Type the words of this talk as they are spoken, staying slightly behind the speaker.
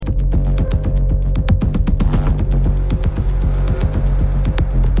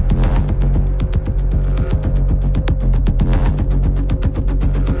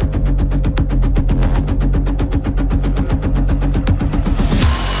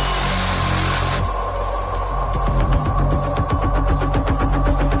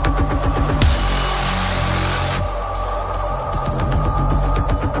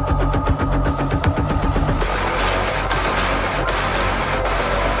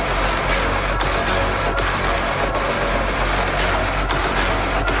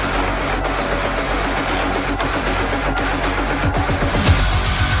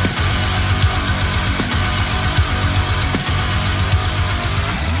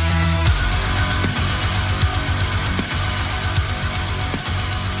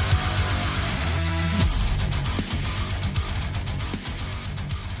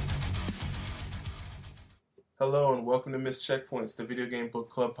welcome to Missed Checkpoints, the Video Game Book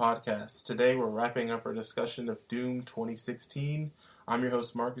Club podcast. Today we're wrapping up our discussion of Doom 2016. I'm your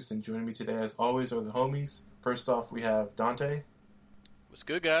host Marcus, and joining me today as always are the homies. First off, we have Dante. What's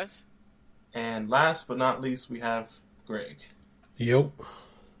good, guys? And last but not least, we have Greg. Yep.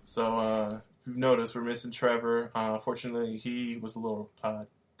 So, if you've noticed, we're missing Trevor. Fortunately, he was a little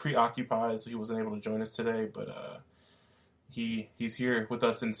preoccupied, so he wasn't able to join us today, but he's here with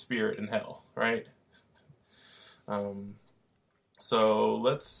us in spirit in hell, right? So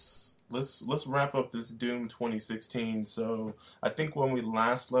let's wrap up this Doom 2016. So I think when we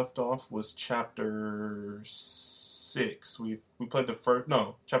last left off was chapter 6. We played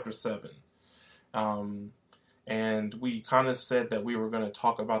chapter 7. And we kind of said that we were going to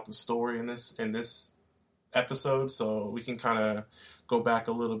talk about the story in this episode, so we can kind of go back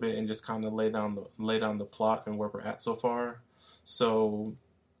a little bit and just kind of lay down the plot and where we're at so far. So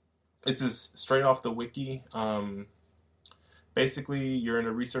this is straight off the wiki. Basically, you're in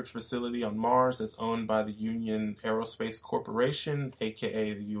a research facility on Mars that's owned by the Union Aerospace Corporation,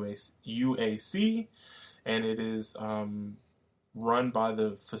 aka the UAC, and it is run by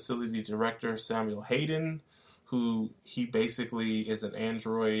the facility director, Samuel Hayden, who he basically is an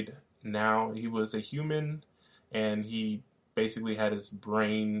android now. He was a human, and he basically had his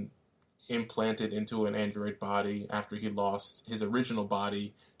brain implanted into an android body after he lost his original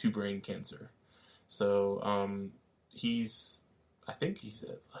body to brain cancer. So I think he's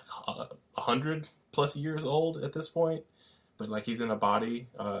like 100 plus years old at this point, but like he's in a body,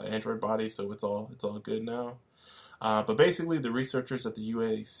 android body, so it's all good now. But basically, the researchers at the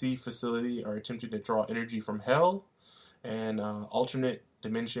UAC facility are attempting to draw energy from hell, an alternate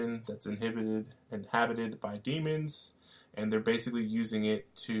dimension that's inhabited by demons, and they're basically using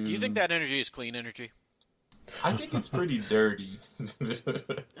it to... Do you think that energy is clean energy? I think it's pretty dirty.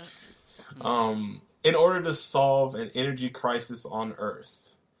 In order to solve an energy crisis on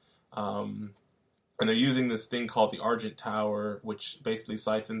Earth. And they're using this thing called the Argent Tower, which basically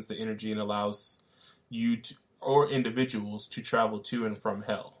siphons the energy and allows you to, or individuals to travel to and from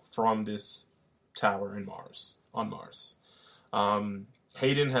hell from this tower on Mars.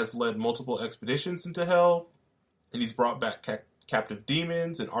 Hayden has led multiple expeditions into hell, and he's brought back captive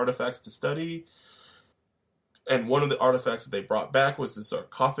demons and artifacts to study. And one of the artifacts that they brought back was the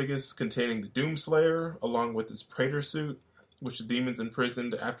sarcophagus containing the Doomslayer, along with his Praetor suit, which the demons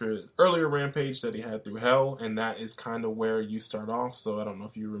imprisoned after his earlier rampage that he had through hell, and that is kind of where you start off. So I don't know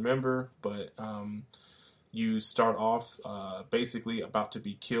if you remember, but you start off basically about to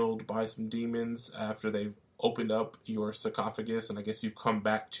be killed by some demons after they've opened up your sarcophagus, and I guess you've come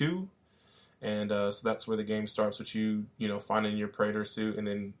back to. And so that's where the game starts with you finding your Praetor suit and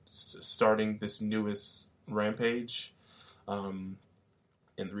then starting this newest rampage. And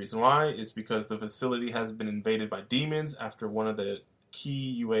the reason why is because the facility has been invaded by demons after one of the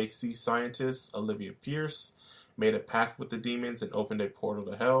key UAC scientists, Olivia Pierce, made a pact with the demons and opened a portal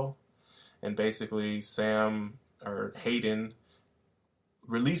to hell. And basically Hayden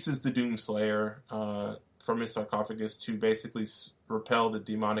releases the Doomslayer from his sarcophagus to basically repel the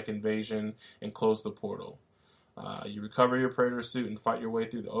demonic invasion and close the portal. You recover your Praetor suit and fight your way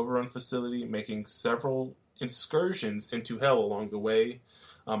through the overrun facility, making several excursions into hell along the way.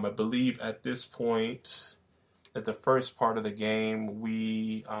 I believe at this point, at the first part of the game,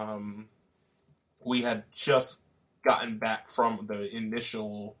 we had just gotten back from the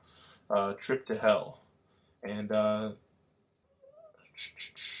initial trip to hell. And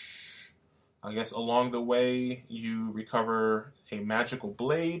I guess along the way, you recover a magical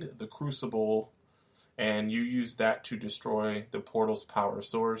blade, the Crucible, and you use that to destroy the portal's power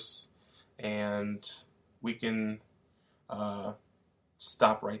source. And we can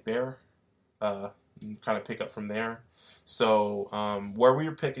stop right there, and kind of pick up from there. So where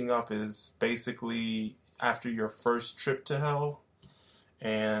we're picking up is basically after your first trip to hell.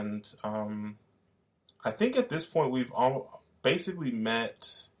 And I think at this point we've basically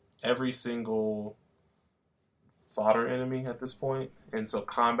met every single fodder enemy at this point, and so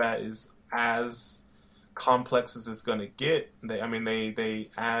combat is as complex as it's going to get. They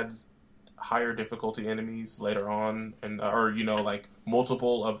add higher difficulty enemies later on, and like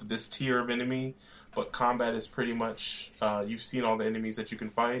multiple of this tier of enemy, but combat is pretty much you've seen all the enemies that you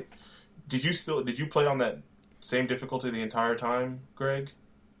can fight. Did you play on that same difficulty the entire time, Greg?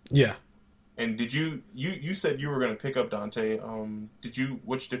 Yeah. And did you said you were going to pick up Dante?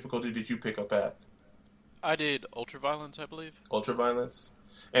 Which difficulty did you pick up at? I did Ultraviolence, I believe. Ultraviolence?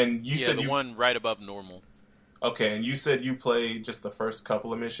 And you said the one right above normal. Okay, and you said you played just the first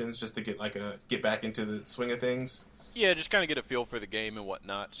couple of missions just to get back into the swing of things? Yeah, just kind of get a feel for the game and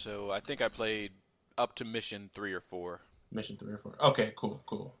whatnot. So I think I played up to mission 3 or 4. Mission 3 or 4. Okay,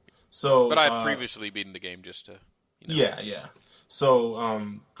 cool. So, but I've previously beaten the game just to, Yeah.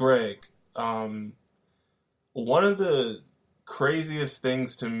 So, Greg, one of the craziest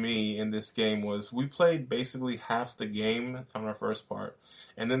things to me in this game was we played basically half the game on our first part,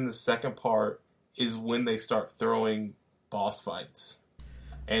 and then the second part is when they start throwing boss fights.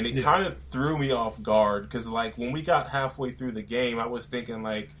 And it kind of threw me off guard, because like when we got halfway through the game, I was thinking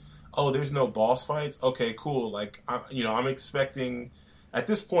like, oh, there's no boss fights? Okay, cool. Like, I'm expecting, at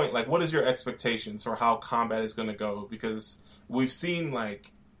this point, like, what is your expectations for how combat is going to go? Because we've seen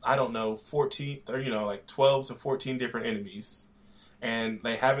like, I don't know, 14, or, like 12 to 14 different enemies. And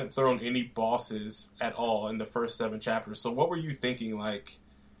they haven't thrown any bosses at all in the first 7 chapters. So what were you thinking? Like,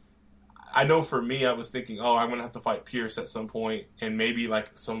 I know for me, I was thinking, oh, I'm going to have to fight Pierce at some point, and maybe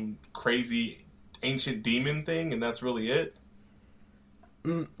like some crazy ancient demon thing, and that's really it.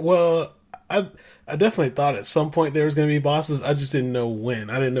 Well, I definitely thought at some point there was going to be bosses. I just didn't know when.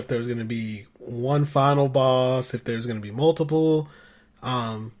 I didn't know if there was going to be one final boss, if there was going to be multiple.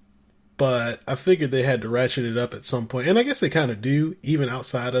 But I figured they had to ratchet it up at some point. And I guess they kind of do, even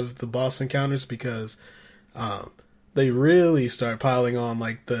outside of the boss encounters, because they really start piling on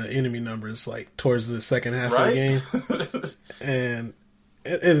like the enemy numbers like towards the second half of the game. And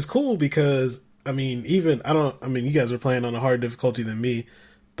it is cool because, I mean, you guys are playing on a harder difficulty than me,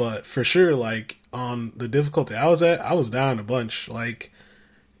 but for sure, like, on the difficulty I was at, I was dying a bunch. Like,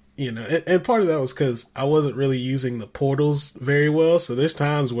 and part of that was because I wasn't really using the portals very well. So there's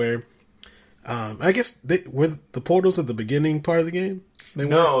times where, I guess, were the portals at the beginning part of the game?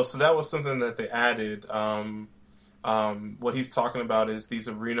 No, so that was something that they added. What he's talking about is these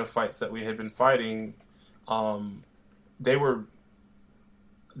arena fights that we had been fighting. They were,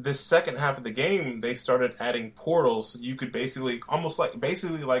 this second half of the game, they started adding portals. You could basically, almost like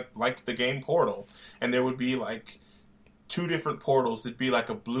the game Portal, and there would be like 2 different portals. It'd be like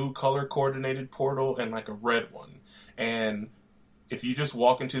a blue color coordinated portal and like a red one. And if you just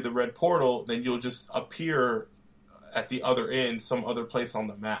walk into the red portal, then you'll just appear at the other end, some other place on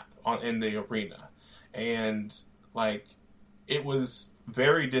the map, in the arena. And like, it was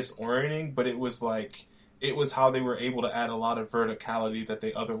very disorienting, but it was how they were able to add a lot of verticality that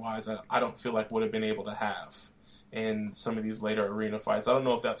they otherwise, I don't feel like, would have been able to have in some of these later arena fights. I don't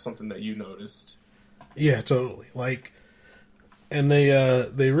know if that's something that you noticed. Yeah, totally. Like, and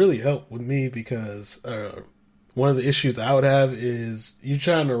they really help with me because one of the issues I would have is you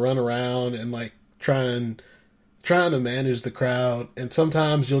trying to run around and like trying to manage the crowd, and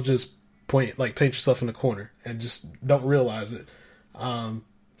sometimes you'll just paint yourself in a corner and just don't realize it.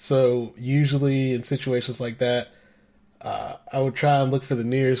 So usually in situations like that, I would try and look for the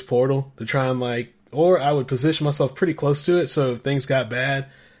nearest portal to try and or I would position myself pretty close to it. So if things got bad,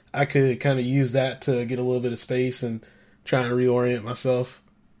 I could kind of use that to get a little bit of space and try and reorient myself.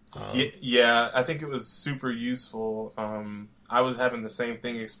 Yeah, I think it was super useful. I was having the same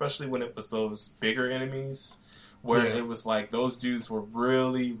thing, especially when it was those bigger enemies, where it was like those dudes were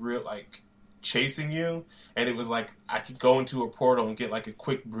really like chasing you, and it was like I could go into a portal and get like a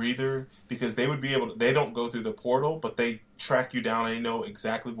quick breather, because they would be able to, they don't go through the portal, but they track you down and they know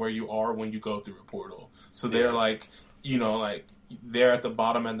exactly where you are when you go through a portal. So they're like, like they're at the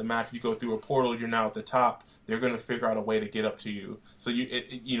bottom of the map. You go through a portal, you're now at the top. They're going to figure out a way to get up to you. So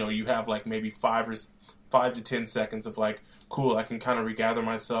you have like maybe 5 to 10 seconds of like, cool, I can kind of regather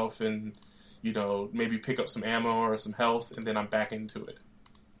myself and maybe pick up some ammo or some health, and then I'm back into it.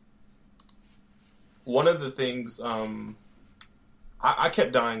 One of the things, I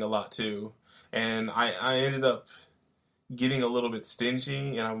kept dying a lot too, and I ended up getting a little bit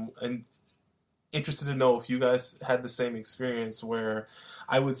stingy, and I'm interested to know if you guys had the same experience, where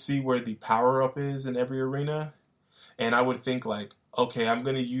I would see where the power-up is in every arena, and I would think like, okay, I'm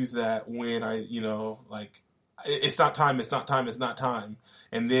going to use that when it's not time.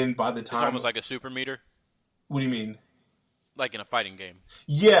 And then by the time... It's almost like a super meter? What do you mean? Like in a fighting game.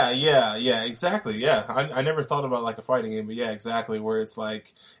 Yeah, exactly. Yeah, I never thought about like a fighting game, but yeah, exactly. Where it's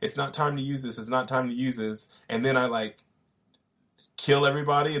like, it's not time to use this, and then I like kill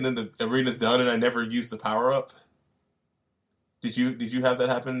everybody, and then the arena's done, and I never use the power up. Did you have that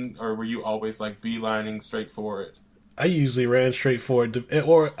happen, or were you always like beelining straight for it? I usually ran straight for it,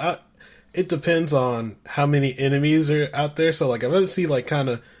 it depends on how many enemies are out there. So like if I see like kind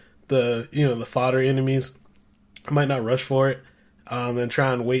of the fodder enemies, I might not rush for it, and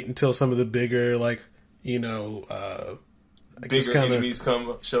try and wait until some of the bigger enemies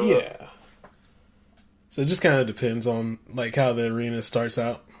show up. Yeah. So it just kind of depends on like how the arena starts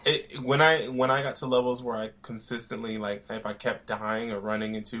out. When I got to levels where I consistently, like, if I kept dying or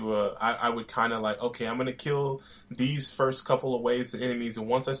running into I would kind of like, okay, I'm gonna kill these first couple of waves of enemies, and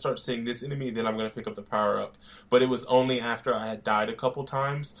once I start seeing this enemy, then I'm gonna pick up the power up. But it was only after I had died a couple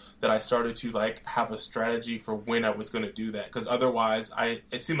times that I started to like have a strategy for when I was gonna do that, because otherwise,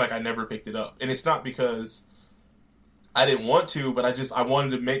 it seemed like I never picked it up, and it's not because I didn't want to, but I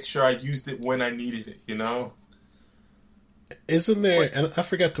wanted to make sure I used it when I needed it, you know. Isn't there, and I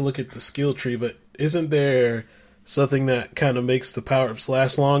forgot to look at the skill tree, but isn't there something that kind of makes the power-ups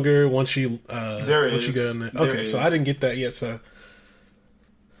last longer once you once you go in there? Okay, so I didn't get that yet, so...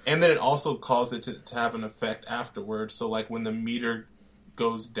 And then it also causes it to have an effect afterwards, so like when the meter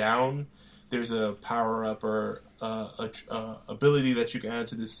goes down, there's a power-up or ability that you can add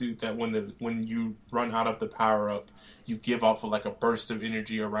to the suit that when you run out of the power-up, you give off like a burst of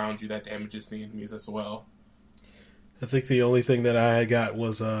energy around you that damages the enemies as well. I think the only thing that I got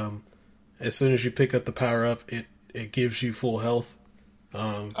was as soon as you pick up the power up, it gives you full health.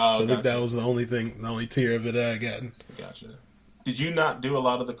 So I think that was the only tier of it I gotten. Gotcha. Did you not do a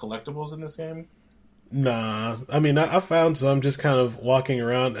lot of the collectibles in this game? Nah, I mean I found some just kind of walking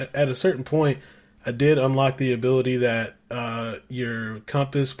around. At a certain point, I did unlock the ability that your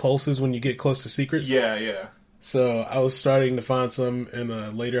compass pulses when you get close to secrets. Yeah. So I was starting to find some in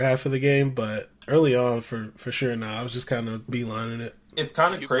the later half of the game, but early on, for sure, I was just kind of beelining it. It's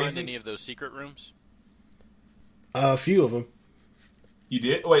kind of crazy. Did you find any of those secret rooms? A few of them. You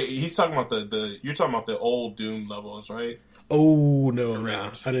did? Wait, he's talking about you're talking about the old Doom levels, right? Oh, no,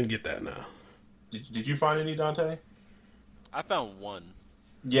 I didn't get that now. Did you find any, Dante? I found one.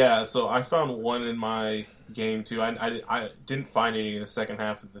 Yeah, so I found one in my game too. I didn't find any in the second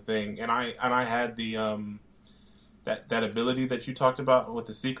half of the thing, and I had the that ability that you talked about with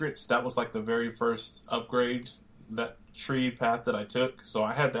the secrets. That was like the very first upgrade, that tree path that I took. So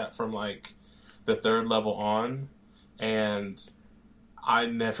I had that from like the third level on, and I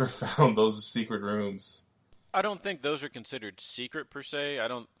never found those secret rooms. I don't think those are considered secret per se.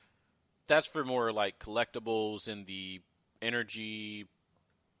 That's for more like collectibles and the energy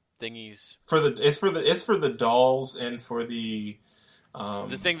thingies. It's for the dolls and for the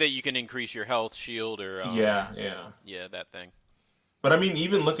thing that you can increase your health, shield, or yeah, that thing. But I mean,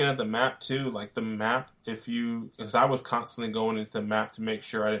 even looking at the map too, like the map, because I was constantly going into the map to make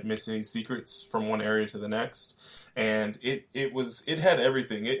sure I didn't miss any secrets from one area to the next, and it had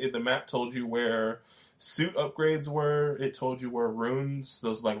everything. The map told you where suit upgrades were. It told you where runes,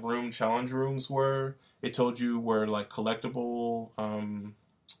 those like room challenge rooms were. It told you where like collectible,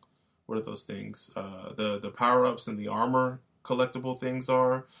 what are those things? The power ups and the armor collectible things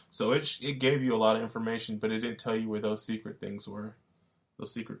are. So it gave you a lot of information, but it didn't tell you where those secret things were,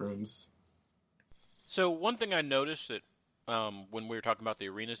 those secret rooms. So one thing I noticed that when we were talking about the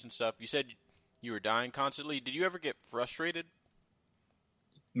arenas and stuff, you said you were dying constantly. Did you ever get frustrated?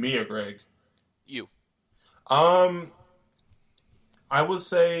 Me or Greg? You. I would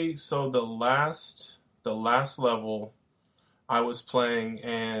say so. The last level I was playing,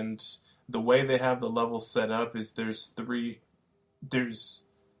 and the way they have the levels set up is there's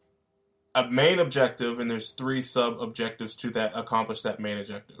a main objective and there's 3 sub objectives to that accomplish that main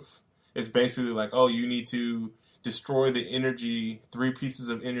objective. It's basically like, oh, you need to destroy the energy, 3 pieces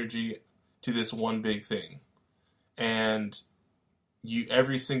of energy to this one big thing, and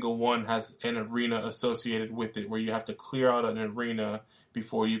every single one has an arena associated with it where you have to clear out an arena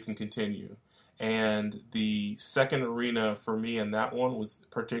before you can continue. And the second arena for me in that one was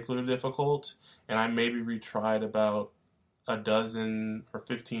particularly difficult, and I maybe retried about a dozen or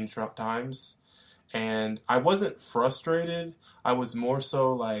 15 times, and I wasn't frustrated. I was more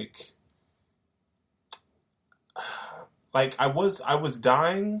so like I was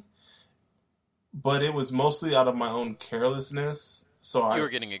dying, but it was mostly out of my own carelessness. So you were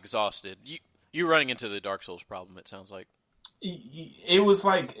getting exhausted. You were running into the Dark Souls problem, it sounds like. It was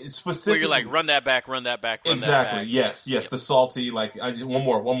like specific. Where you're like, run that back. Exactly. That back. Yes. Yep. The salty, like, one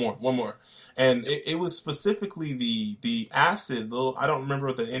more. And it was specifically the acid, I don't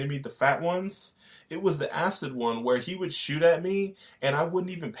remember the enemy, the fat ones. It was the acid one where he would shoot at me and I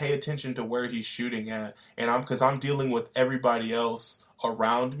wouldn't even pay attention to where he's shooting at. And because I'm dealing with everybody else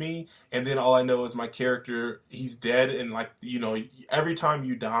around me, and then all I know is my character, he's dead, and like, every time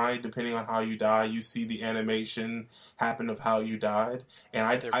you die, depending on how you die, you see the animation happen of how you died,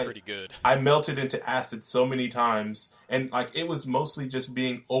 and they're pretty good. I melted into acid so many times, and like it was mostly just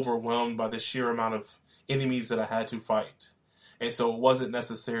being overwhelmed by the sheer amount of enemies that I had to fight. And so it wasn't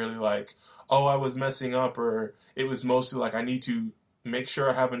necessarily like, oh, I was messing up, or it was mostly like I need to make sure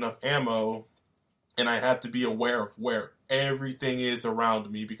I have enough ammo and I have to be aware of where everything is around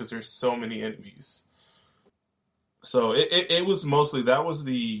me because there's so many enemies. So it was mostly that was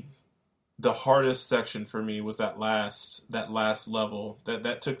the hardest section for me was that last level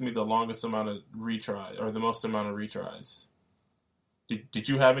that took me the longest amount of retry or the most amount of retries. Did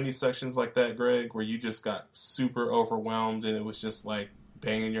you have any sections like that, Greg, where you just got super overwhelmed and it was just like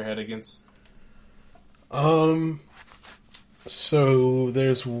banging your head against? So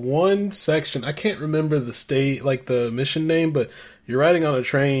there's one section, I can't remember the state, like the mission name, but you're riding on a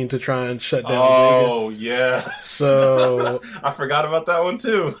train to try and shut down Oh, yeah. So I forgot about that one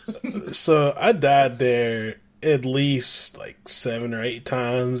too. so I died there at least like 7 or 8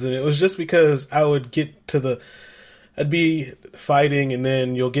 times, and it was just because I'd be fighting, and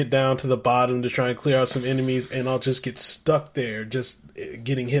then you'll get down to the bottom to try and clear out some enemies, and I'll just get stuck there, just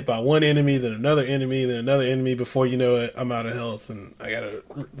getting hit by one enemy, then another enemy, then another enemy. Before you know it, I'm out of health, and I gotta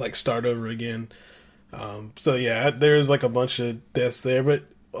like start over again. So yeah, there's like a bunch of deaths there, but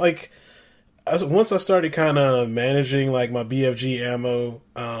like once I started kind of managing like my BFG ammo,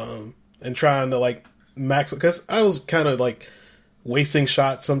 and trying to like max, because I was kind of like wasting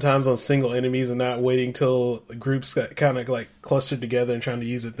shots sometimes on single enemies and not waiting till the groups got kind of like clustered together and trying to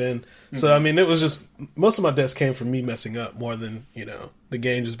use it then. Mm-hmm. So I mean, it was just most of my deaths came from me messing up more than the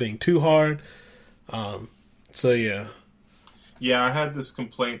game just being too hard. So yeah. Yeah, I had this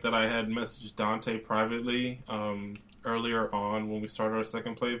complaint that I had messaged Dante privately earlier on when we started our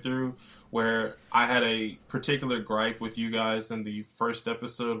second playthrough, where I had a particular gripe with you guys in the first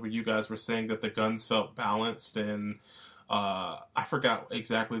episode where you guys were saying that the guns felt balanced, and I forgot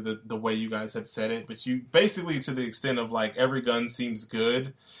exactly the way you guys had said it, but you basically to the extent of like every gun seems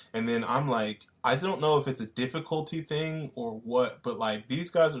good, and then I'm like, I don't know if it's a difficulty thing or what, but like these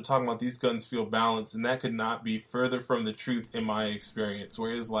guys are talking about these guns feel balanced, and that could not be further from the truth in my experience.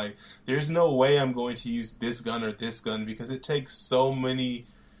 Whereas like there's no way I'm going to use this gun or this gun because it takes so many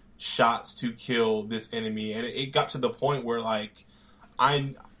shots to kill this enemy, and it got to the point where like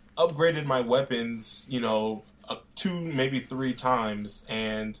I upgraded my weapons, 2, maybe 3 times,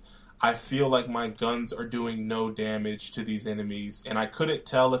 and I feel like my guns are doing no damage to these enemies, and I couldn't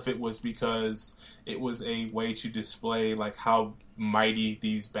tell if it was because it was a way to display like how mighty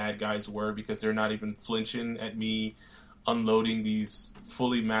these bad guys were because they're not even flinching at me unloading these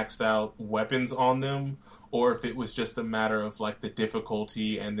fully maxed out weapons on them, or if it was just a matter of like the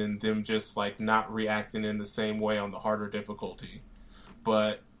difficulty and then them just like not reacting in the same way on the harder difficulty.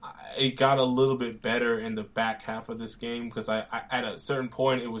 But it got a little bit better in the back half of this game because I at a certain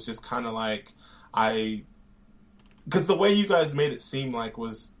point it was just kind of like because the way you guys made it seem like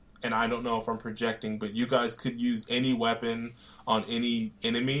was, and I don't know if I'm projecting, but you guys could use any weapon on any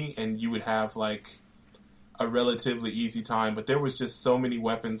enemy and you would have like a relatively easy time, but there was just so many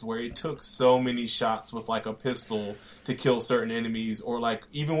weapons where it took so many shots with like a pistol to kill certain enemies, or like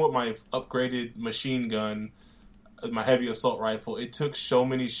even with my upgraded machine gun, my heavy assault rifle, it took so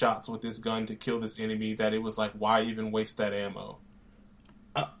many shots with this gun to kill this enemy that it was like, why even waste that ammo?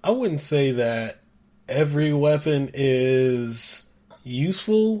 I wouldn't say that every weapon is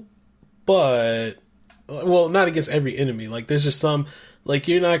useful, but well, not against every enemy. Like there's just some, like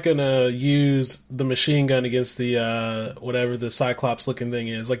you're not gonna use the machine gun against the whatever the Cyclops looking thing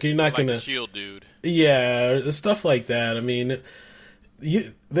is. Like you're not like gonna the shield dude. Yeah, stuff like that. I mean,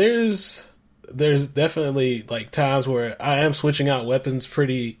 there's definitely like times where I am switching out weapons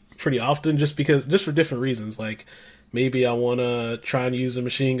pretty often just for different reasons. Like maybe I want to try and use a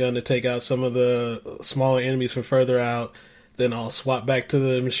machine gun to take out some of the smaller enemies from further out. Then I'll swap back to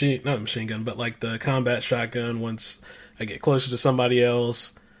the not the machine gun, but like the combat shotgun once I get closer to somebody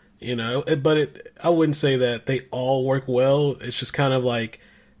else, But I wouldn't say that they all work well. It's just kind of like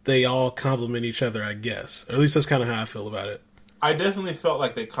they all complement each other, I guess. Or at least that's kind of how I feel about it. I definitely felt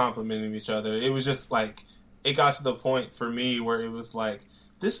like they complemented each other. It was just like, it got to the point for me where it was like,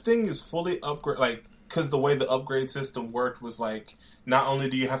 this thing is fully upgrade, like, because the way the upgrade system worked was like, not only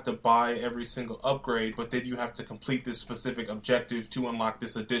do you have to buy every single upgrade, but then you have to complete this specific objective to unlock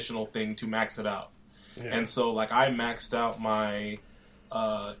this additional thing to max it out. Yeah. And so, like, I maxed out my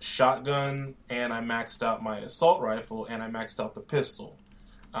shotgun, and I maxed out my assault rifle, and I maxed out the pistol.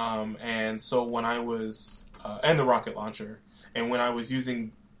 And so when I was, and the rocket launcher. And when I was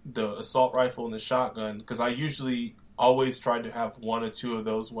using the assault rifle and the shotgun, because I usually always tried to have 1 or 2 of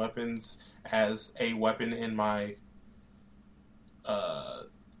those weapons as a weapon in my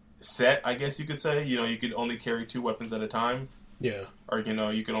set, I guess you could say. You could only carry 2 weapons at a time. Yeah. Or,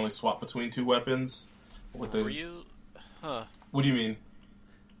 you could only swap between 2 weapons. With the... Were you? Huh. What do you mean?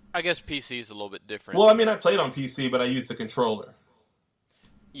 I guess PC is a little bit different. Well, I mean, I played on PC, but I used the controller.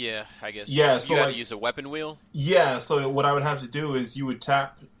 Yeah, I guess. Yeah, You so got to like use a weapon wheel. yeah, so what I would have to do is you would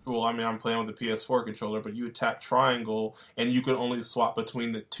tap. Well, I mean, I'm playing with the PS4 controller, but you would tap triangle, and you could only swap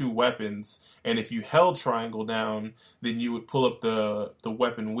between the two weapons. And if you held triangle down, then you would pull up the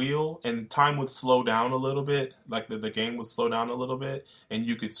weapon wheel, and time would slow down a little bit. Like the game would slow down a little bit, and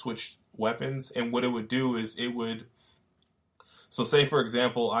you could switch weapons. And what it would do is it would. So, say for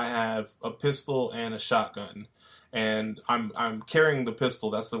example, I have a pistol and a shotgun, and I'm carrying the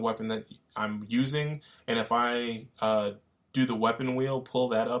pistol. That's the weapon that I'm using, and if I do the weapon wheel, pull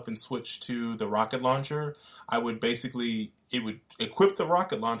that up, and switch to the rocket launcher, I would basically it would equip the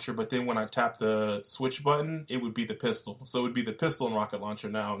rocket launcher, but then when I tap the switch button, it would be the pistol. So it would be the pistol and rocket launcher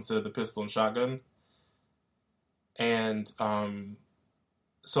now instead of the pistol and shotgun. And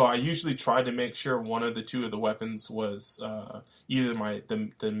so I usually try to make sure one of the two of the weapons was either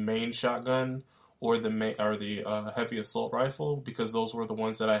the main shotgun or the heavy assault rifle, because those were the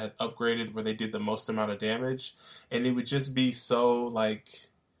ones that I had upgraded where they did the most amount of damage, and it would just be so like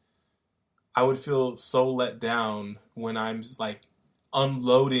I would feel so let down when I'm like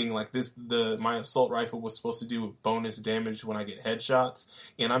unloading like my assault rifle was supposed to do bonus damage when I get headshots,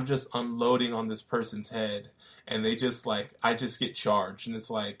 and I'm just unloading on this person's head, and they just like I just get charged, and it's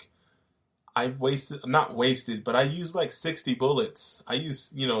like not wasted, but I used like 60 bullets. I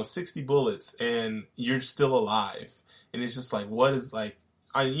used 60 bullets, and you're still alive, and it's just like what is like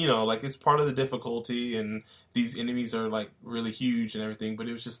like it's part of the difficulty, and these enemies are like really huge and everything, but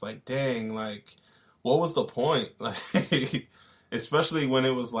it was just like dang, like what was the point? Like especially when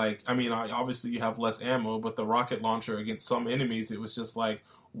it was like, I mean, obviously you have less ammo, but the rocket launcher against some enemies, it was just like,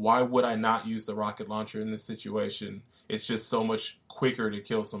 why would I not use the rocket launcher in this situation? It's just so much quicker to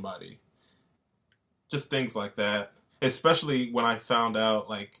kill somebody. Just things like that. Especially when I found out,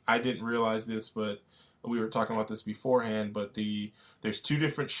 like, I didn't realize this, but we were talking about this beforehand, but there's two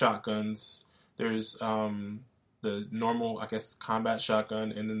different shotguns. There's the normal, I guess, combat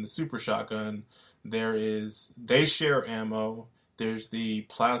shotgun, and then the super shotgun. They share ammo. There's the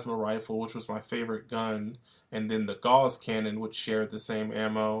plasma rifle, which was my favorite gun, and then the Gauss cannon, which shared the same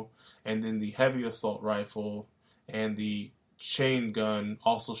ammo, and then the heavy assault rifle and the chain gun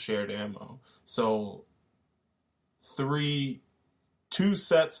also shared ammo. So two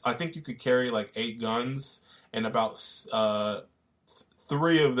sets, I think you could carry like 8 guns, and about 3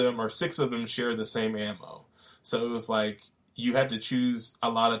 of them or 6 of them share the same ammo. So it was like you had to choose a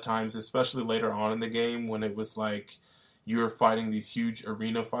lot of times, especially later on in the game when it was like you were fighting these huge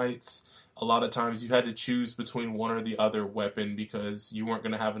arena fights. A lot of times you had to choose between one or the other weapon because you weren't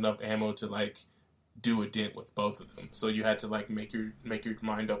going to have enough ammo to like do a dent with both of them. So you had to like make your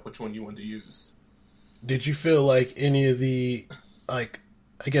mind up which one you wanted to use. Did you feel like any of the, like,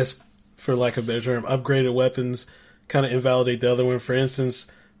 I guess for lack of a better term, upgraded weapons kind of invalidate the other one? For instance,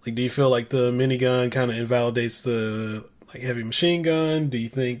 like, do you feel like the minigun kind of invalidates the like heavy machine gun? Do you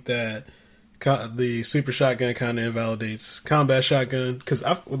think that the super shotgun kind of invalidates combat shotgun? Because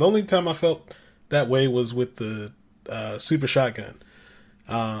the only time I felt that way was with the super shotgun.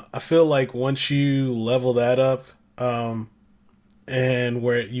 I feel like once you level that up, and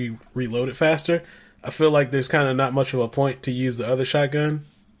where you reload it faster, I feel like there's kind of not much of a point to use the other shotgun.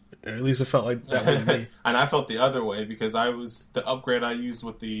 Or at least it felt like that with me. And I felt the other way because the upgrade I used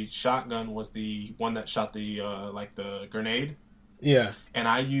with the shotgun was the one that shot the grenade. Yeah. And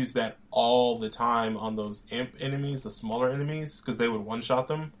I used that all the time on those imp enemies, the smaller enemies, because they would one-shot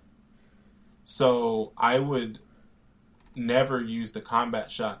them. So I would never use the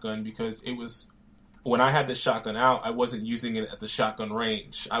combat shotgun because it was... When I had the shotgun out, I wasn't using it at the shotgun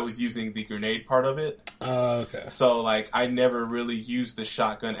range. I was using the grenade part of it. Okay. So, like, I never really used the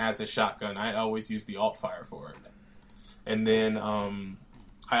shotgun as a shotgun. I always used the alt fire for it. And then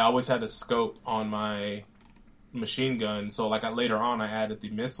I always had a scope on my machine gun. So, like, later on, I added the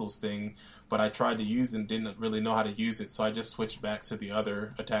missiles thing, but I tried to use it and didn't really know how to use it. So I just switched back to the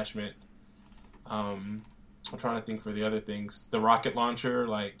other attachment. I'm trying to think for the other things. The rocket launcher,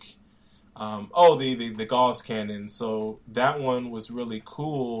 like... the Gauss cannon. So that one was really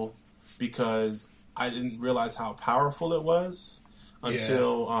cool because I didn't realize how powerful it was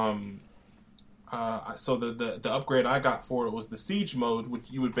until so the upgrade I got for it was the siege mode,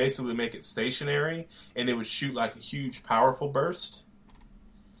 which you would basically make it stationary and it would shoot like a huge powerful burst,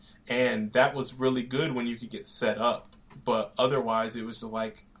 and that was really good when you could get set up. But otherwise it was just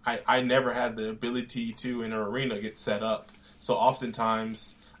like I never had the ability to in an arena get set up, so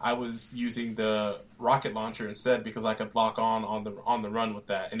oftentimes I was using the rocket launcher instead because I could lock on the run with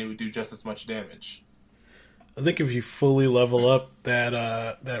that, and it would do just as much damage. I think if you fully level up that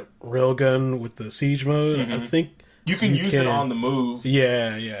railgun with the siege mode, I think You can use it on the move.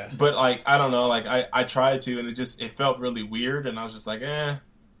 Yeah, yeah. But, like, I don't know. Like, I tried to, and it felt really weird, and I was just like, eh.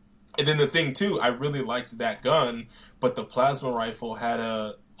 And then the thing, too, I really liked that gun, but the plasma rifle had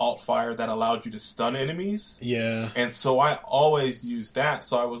a alt fire that allowed you to stun enemies. Yeah. And so I always used that,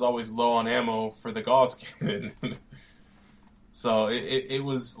 so I was always low on ammo for the Gauss cannon. So it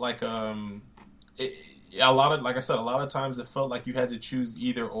was like, a lot of, like I said, a lot of times it felt like you had to choose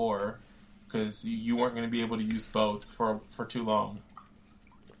either or, because you weren't going to be able to use both for too long.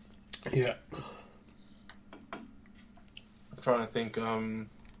 Yeah. I'm trying to think,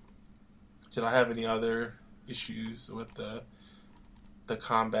 did I have any other issues with the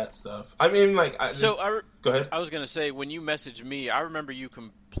combat stuff? I mean, like... go ahead. I was going to say, when you messaged me, I remember you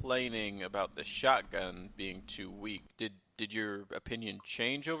complaining about the shotgun being too weak. Did your opinion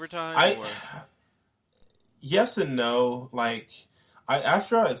change over time? Yes and no. Like,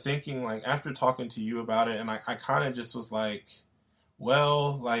 after talking to you about it, and I kind of just was like,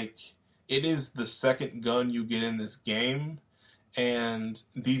 well, like, it is the second gun you get in this game, and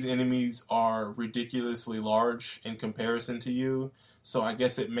these enemies are ridiculously large in comparison to you, so I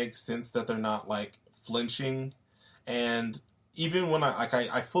guess it makes sense that they're not, like, flinching. And even when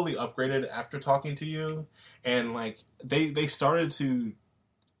I fully upgraded after talking to you, and, like, they started to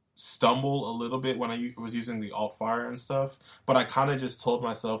stumble a little bit when I was using the alt fire and stuff, but I kind of just told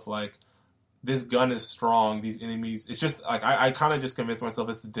myself, like, this gun is strong, these enemies, it's just, like, I kind of just convinced myself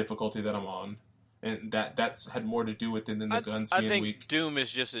it's the difficulty that I'm on, and that's had more to do with it than the guns being weak. I think Doom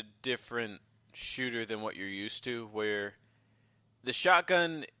is just a different shooter than what you're used to, where the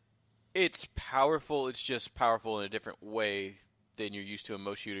shotgun, it's powerful, it's just powerful in a different way than you're used to in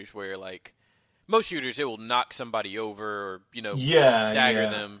most shooters, where, like, most shooters, it will knock somebody over or, stagger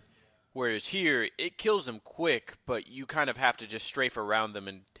them. Whereas here, it kills them quick, but you kind of have to just strafe around them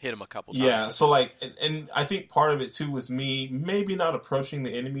and hit them a couple times. Yeah, so, like, and I think part of it, too, was me maybe not approaching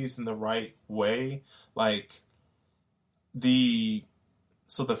the enemies in the right way. Like, the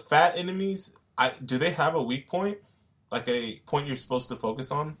fat enemies, do they have a weak point? Like a point you're supposed to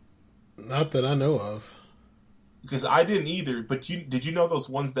focus on? Not that I know of. Because I didn't either, but did you know those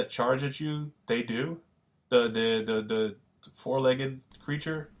ones that charge at you, they do? The four-legged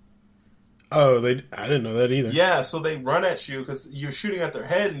creature? Oh, I didn't know that either. Yeah, so they run at you because you're shooting at their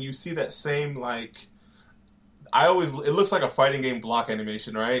head, and you see that same, like... it looks like a fighting game block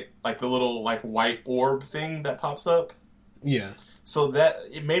animation, right? Like the little, like, white orb thing that pops up. Yeah. So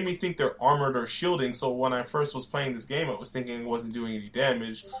it made me think they're armored or shielding, so when I first was playing this game, I was thinking it wasn't doing any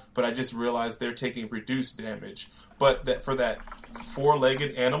damage, but I just realized they're taking reduced damage. But for that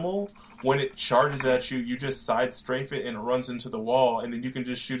four-legged animal, when it charges at you, you just side strafe it and it runs into the wall, and then you can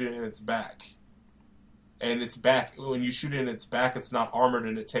just shoot it in its back. And its back, when you shoot it in its back, it's not armored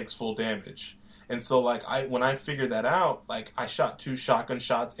and it takes full damage. And so, like, when I figured that out, like, I shot 2 shotgun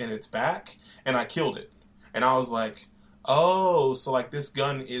shots in its back, and I killed it. And I was like... oh, so, like, this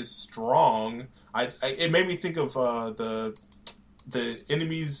gun is strong. It made me think of the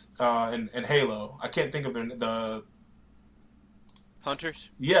enemies in Halo. I can't think of the Hunters?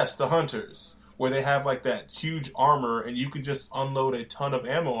 Yes, the Hunters, where they have, like, that huge armor, and you can just unload a ton of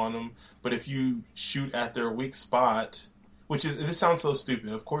ammo on them, but if you shoot at their weak spot... this sounds so stupid.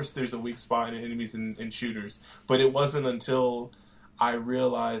 Of course there's a weak spot in enemies and shooters, but it wasn't until... I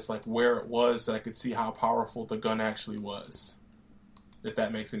realized, like, where it was that I could see how powerful the gun actually was. If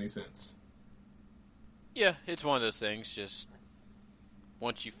that makes any sense. Yeah, it's one of those things, just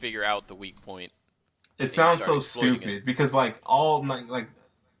once you figure out the weak point. It sounds so stupid, because, like,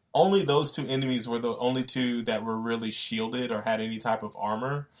 only those 2 enemies were the only 2 that were really shielded or had any type of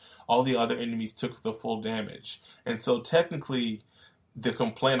armor. All the other enemies took the full damage. And so, technically... the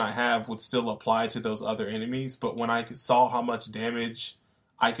complaint I have would still apply to those other enemies, but when I saw how much damage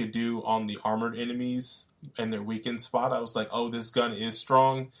I could do on the armored enemies and their weakened spot, I was like, oh, this gun is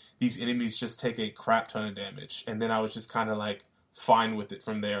strong. These enemies just take a crap ton of damage. And then I was just kind of, like, fine with it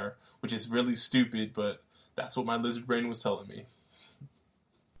from there, which is really stupid, but that's what my lizard brain was telling me.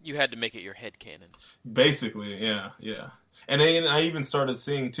 You had to make it your headcanon. Basically, yeah. And then I even started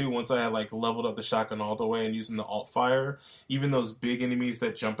seeing, too, once I had, like, leveled up the shotgun all the way and using the alt fire, even those big enemies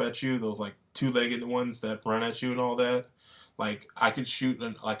that jump at you, those, like, 2-legged ones that run at you and all that, like, I could shoot,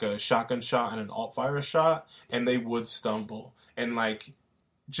 a shotgun shot and an alt fire shot, and they would stumble. And, like,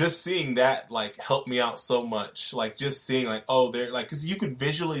 just seeing that, like, helped me out so much. Like, just seeing, like, oh, they're, like, because you could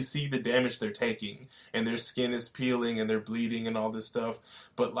visually see the damage they're taking, and their skin is peeling, and they're bleeding and all this stuff,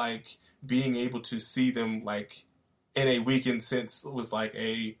 but, like, being able to see them, like, in a weakened sense was like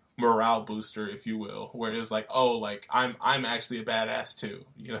a morale booster, if you will, where it was like, oh, like I'm actually a badass too,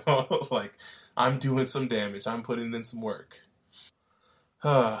 you know, like I'm doing some damage, I'm putting in some work.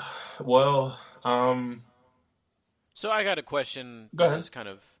 Well, So I got a question. go This ahead. is kind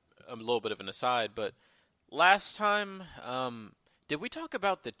of a little bit of an aside, but last time, did we talk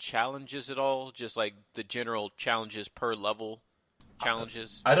about the challenges at all? Just like the general challenges per level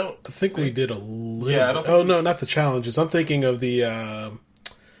challenges? I don't I think we did a little. Yeah, I don't Oh think no, not the challenges. I'm thinking of the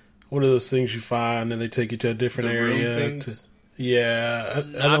what are those things you find and they take you to a different the room area? things. Yeah, I No,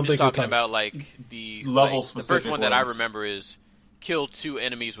 don't I'm think just talking we're about like the Level like, the first specific one that I ones. remember is kill 2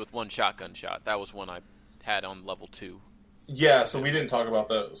 enemies with 1 shotgun shot. That was one I had on level 2, Yeah, so we didn't talk about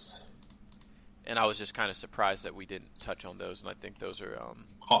those. and I was just kind of surprised that we didn't touch on those. And I think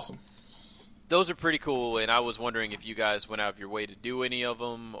Awesome. those are pretty cool. And I was wondering if you guys went out of your way to do any of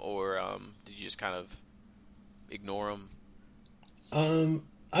them, or did you just kind of ignore them?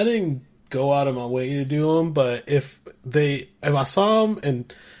 I didn't go out of my way to do them, but if I saw them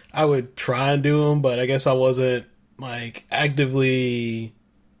and I would try and do them, but I guess I wasn't like actively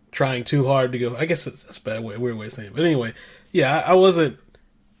trying too hard to go. I guess that's a bad way, weird way of saying it. But anyway, yeah, I wasn't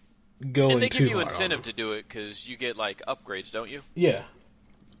going And they too give you hard on incentive them. to do it because you get like upgrades, don't you? Yeah.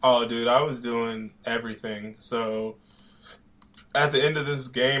 Oh, dude, I was doing everything. So at the end of this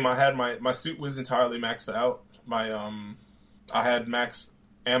game, I had my suit was entirely maxed out. I had max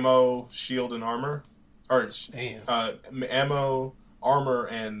ammo, shield, and armor, or Damn. ammo, armor,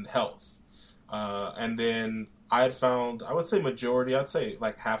 and health. And then I had found, I would say majority, I'd say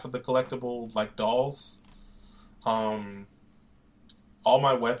like half of the collectible like dolls. All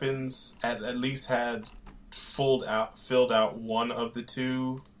my weapons at least had filled out one of the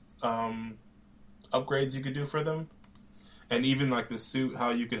 2 upgrades you could do for them. And even like the suit, how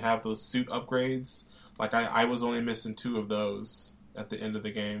you could have those suit upgrades. Like I was only missing 2 of those at the end of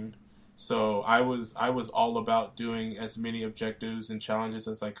the game. So I was all about doing as many objectives and challenges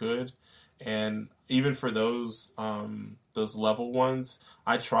as I could. And even for those level ones,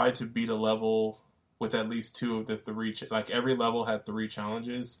 I tried to beat a level with at least 2 of the 3. Like every level had 3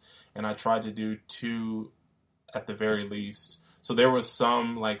 challenges, and I tried to do 2 at the very least. So there was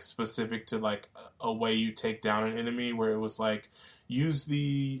some like specific to like a way you take down an enemy where it was like use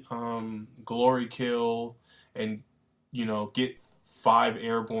the glory kill and get 5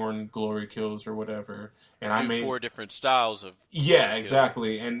 airborne glory kills or whatever. And I Do made 4 different styles of yeah, kill.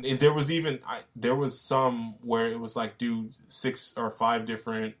 exactly. And there was even there was some where it was like do 6 or 5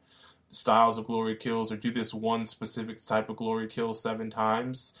 different styles of glory kills or do this one specific type of glory kill 7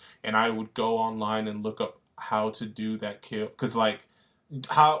 times, and I would go online and look up how to do that kill, because like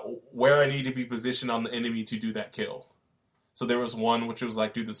where I need to be positioned on the enemy to do that kill. So there was one which was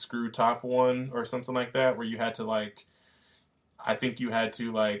like do the screw top one or something like that, where you had to like, I think you had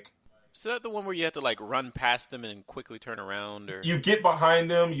to like, Is that the one where you have to like run past them and quickly turn around, or you get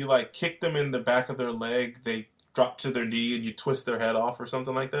behind them, you like kick them in the back of their leg, they drop to their knee and you twist their head off or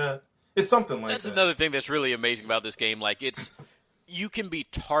something like that? It's something like that's that. another thing that's really amazing about this game. Like you can be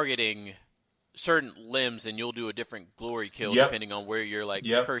targeting certain limbs and you'll do a different glory kill Yep. depending on where your like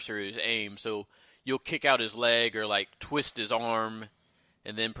Yep. cursor is aimed. So you'll kick out his leg or like twist his arm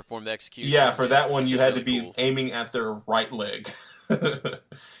and then perform the execution. Yeah, for that one It's you just had to really be cool. aiming at their right leg.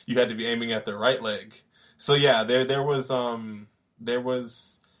 You had to be aiming at their right leg. So yeah, there was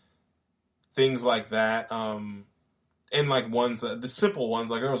things like that. And like ones the simple ones,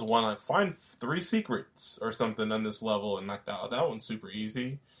 like there was one like find 3 secrets or something on this level, and like that one's super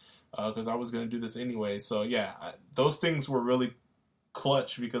easy because I was gonna do this anyway. So yeah, those things were really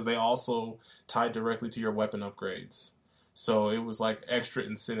clutch because they also tied directly to your weapon upgrades. So it was like extra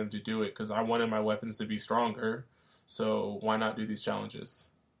incentive to do it because I wanted my weapons to be stronger. So why not do these challenges?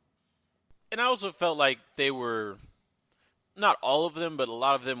 And I also felt like they were, not all of them, but a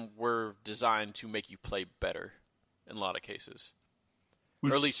lot of them were designed to make you play better in a lot of cases.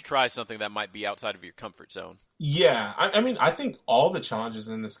 Which- Or at least try something that might be outside of your comfort zone. Yeah, I mean, I think all the challenges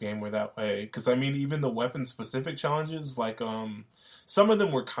in this game were that way. Because I mean, even the weapon-specific challenges, like some of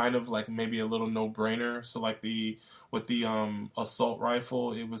them were kind of like maybe a little no-brainer. So like with the assault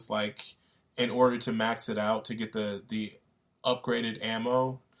rifle, it was like in order to max it out to get the upgraded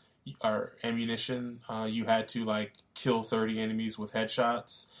ammo or ammunition, you had to like kill 30 enemies with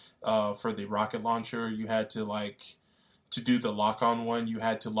headshots. For the rocket launcher, you had to like, to do the lock-on one, you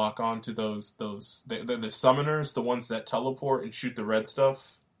had to lock on to those they're the summoners, the ones that teleport and shoot the red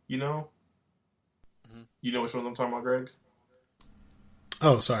stuff. You know, Mhm. you know which ones I'm talking about, Greg?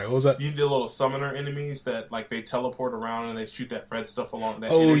 Oh, sorry. What was that? You the little summoner enemies that like they teleport around and they shoot that red stuff along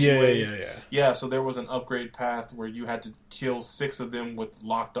that Oh, energy yeah, wave. yeah. Yeah, so there was an upgrade path where you had to kill 6 of them with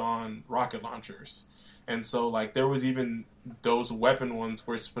locked on rocket launchers. And so like there was even those weapon ones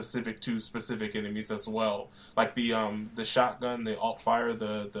were specific to specific enemies as well. Like the shotgun, the alt fire,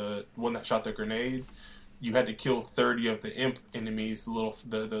 the one that shot the grenade, you had to kill 30 of the imp enemies,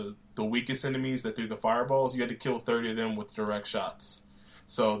 the weakest enemies that threw the fireballs. You had to kill 30 of them with direct shots.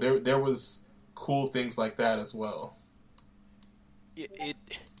 So there was cool things like that as well.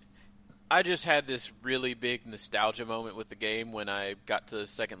 I just had this really big nostalgia moment with the game when I got to the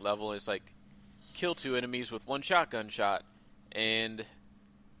second level. And it's like kill 2 enemies with 1 shotgun shot, and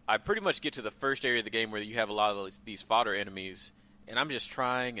I pretty much get to the first area of the game where you have a lot of these fodder enemies, and I'm just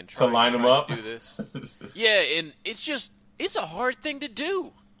trying to line them up to do this. Yeah, and it's a hard thing to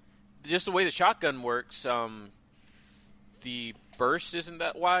do. Just the way the shotgun works, the burst isn't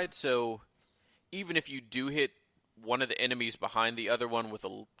that wide, so even if you do hit one of the enemies behind the other one with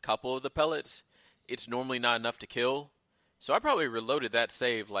a couple of the pellets, it's normally not enough to kill. So I probably reloaded that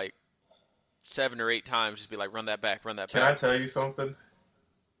save like 7 or 8 times, just be like, run that back. Can I tell you something?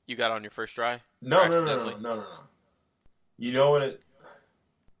 You got on your first try? No. You know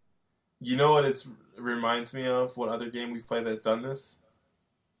what it reminds me of? What other game we've played that's done this?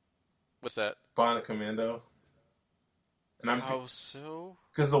 What's that? Bionic Commando. And How so?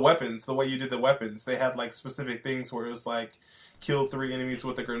 Because the weapons, the way you did the weapons, they had like specific things where it was like kill 3 enemies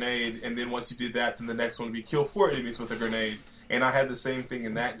with a grenade, and then once you did that, then the next one would be kill 4 enemies with a grenade. And I had the same thing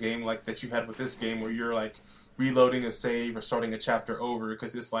in that game, like that you had with this game, where you're like reloading a save or starting a chapter over,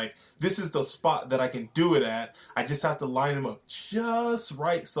 because it's like, this is the spot that I can do it at. I just have to line them up just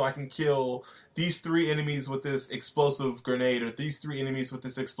right so I can kill these 3 enemies with this explosive grenade, or these 3 enemies with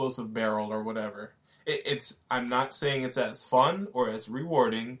this explosive barrel, or whatever. I'm not saying it's as fun or as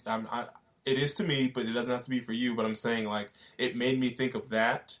rewarding. It is to me, but it doesn't have to be for you. But I'm saying, like, it made me think of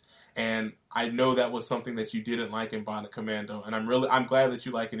that, and I know that was something that you didn't like in Bionic Commando, and I'm glad that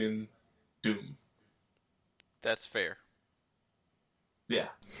you like it in Doom. That's fair. Yeah.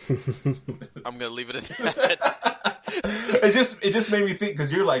 I'm gonna leave it at that. It just made me think,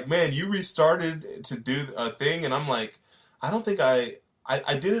 because you're like, man, you restarted to do a thing, and I'm like, I don't think I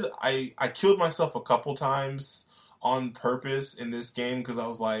did it. I killed myself a couple times on purpose in this game, because I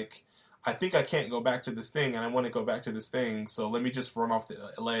was like, I think I can't go back to this thing, and I want to go back to this thing, so let me just run off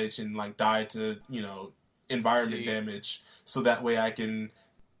the ledge and like die to, environment damage, so that way I can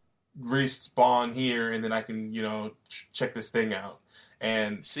respawn here, and then I can, check this thing out.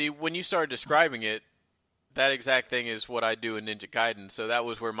 And see, when you started describing it, that exact thing is what I do in Ninja Gaiden, so that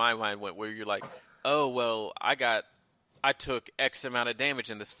was where my mind went, where you're like, oh, well, I took X amount of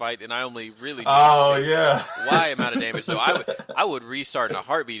damage in this fight, and I only really Y amount of damage. So I would restart in a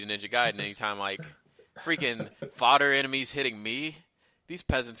heartbeat in Ninja Gaiden anytime, like, freaking fodder enemies hitting me. These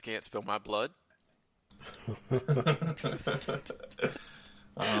peasants can't spill my blood.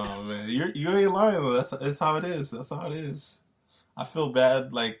 Oh man, you ain't lying though. That's how it is. That's how it is. I feel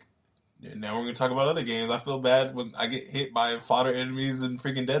bad. Like, now we're gonna talk about other games. I feel bad when I get hit by fodder enemies and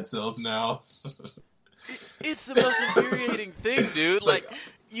freaking Dead Cells now. It's the most infuriating thing, dude. Like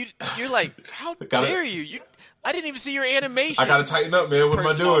you're like, how dare you? I didn't even see your animation. I gotta tighten up, man. What am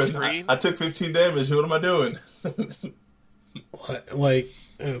I doing? I took 15 damage. What am I doing?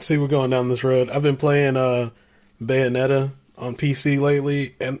 See, we're going down this road. I've been playing Bayonetta on PC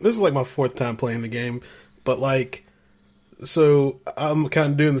lately, and this is like my 4th time playing the game. But so I'm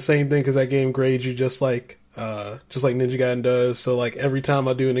kind of doing the same thing, because that game grades you just like Ninja Gaiden does. So like every time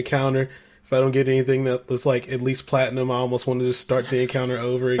I do an encounter, if I don't get anything that's like at least platinum, I almost want to just start the encounter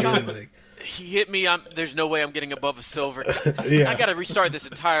over again. Like, he hit me. There's no way I'm getting above a silver. Yeah. I got to restart this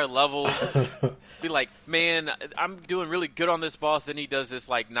entire level. Be like, man, I'm doing really good on this boss. Then he does this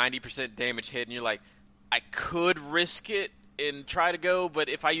like 90% damage hit, and you're like, I could risk it and try to go, but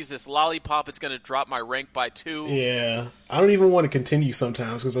if I use this lollipop, it's going to drop my rank by 2. Yeah, I don't even want to continue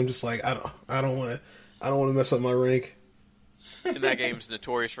sometimes, because I'm just like, I don't want to mess up my rank. And that game's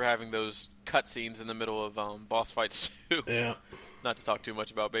notorious for having those cutscenes in the middle of boss fights too. Yeah. Not to talk too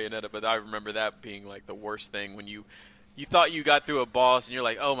much about Bayonetta, but I remember that being like the worst thing, when you thought you got through a boss and you're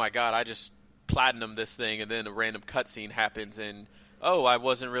like, oh my god, I just platinumed this thing, and then a random cutscene happens, and oh, I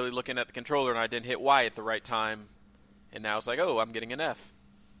wasn't really looking at the controller and I didn't hit Y at the right time, and now it's like, oh, I'm getting an F.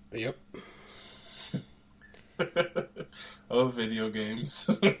 Yep. Oh, video games.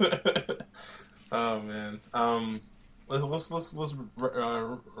 Oh man. Let's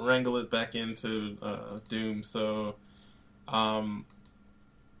wrangle it back into Doom. So, we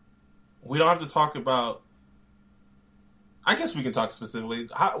don't have to talk about I guess we can talk specifically.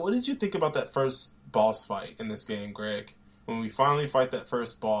 What did you think about that first boss fight in this game, Greg? When we finally fight that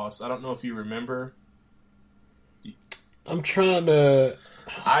first boss, I don't know if you remember. I'm trying to.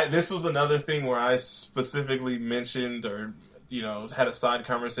 This was another thing where I specifically mentioned, or had a side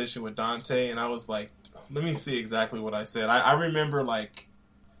conversation with Dante, and I was like, let me see exactly what I said. I remember like.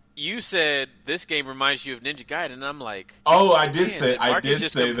 You said this game reminds you of Ninja Gaiden, and I'm like, oh, I did say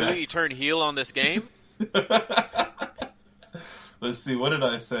just completely turn heel on this game. Let's see, what did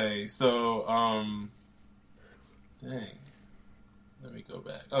I say? So, dang. Let me go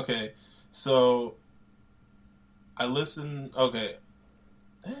back. Okay, so I listened. Okay,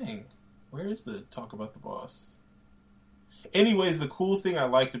 dang. Where is the talk about the boss? Anyways, the cool thing I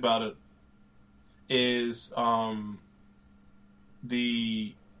liked about it is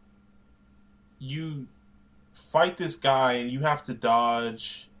you fight this guy and you have to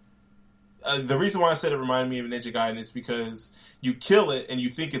dodge. The reason why I said it reminded me of Ninja Gaiden is because you kill it and you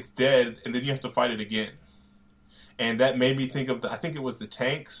think it's dead, and then you have to fight it again. And that made me think of I think it was the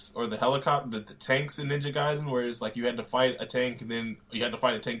tanks or the helicopter, the tanks in Ninja Gaiden, where it's like you had to fight a tank and then you had to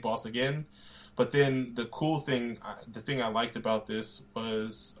fight a tank boss again. But then the cool thing, the thing I liked about this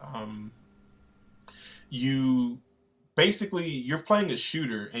was you're playing a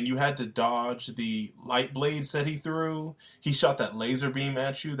shooter and you had to dodge the light blades that he threw. He shot that laser beam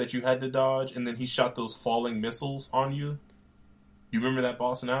at you that you had to dodge, and then he shot those falling missiles on you. You remember that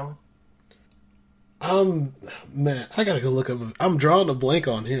boss now? Man, I gotta go look up. I'm drawing a blank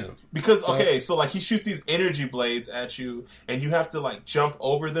on him. Because, so like he shoots these energy blades at you, and you have to like jump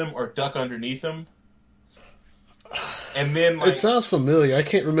over them or duck underneath them. And then like... It sounds familiar. I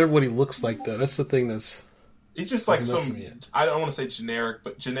can't remember what he looks like, though. That's the thing that's... He's just like some, I don't want to say generic,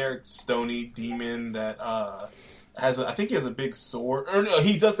 but generic stony demon that I think he has a big sword. Or no,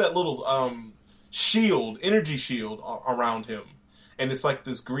 he does that little shield, energy shield around him. And it's like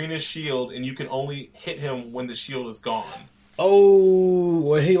this greenish shield, and you can only hit him when the shield is gone. Oh,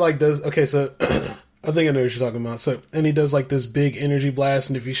 well, he like does, okay, so I think I know what you're talking about. So, and he does like this big energy blast,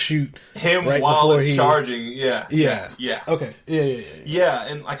 and if you shoot him right while he's charging, yeah. Okay, yeah. Yeah,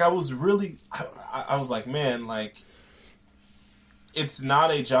 and like I was really, I was like, man, like it's not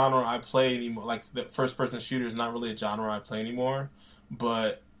a genre I play anymore. Like the first-person shooter is not really a genre I play anymore.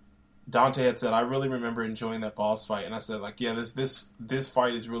 But Dante had said I really remember enjoying that boss fight, and I said like, yeah, this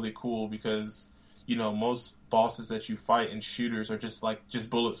fight is really cool because most bosses that you fight in shooters are just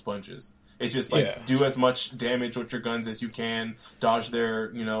bullet sponges. It's just like do as much damage with your guns as you can, dodge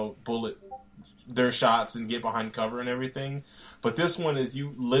their their shots and get behind cover and everything. But this one is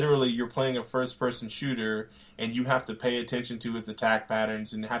you're playing a first person shooter and you have to pay attention to his attack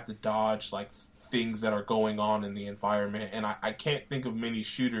patterns and have to dodge like things that are going on in the environment. And I can't think of many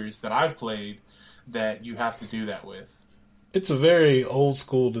shooters that I've played that you have to do that with. It's a very old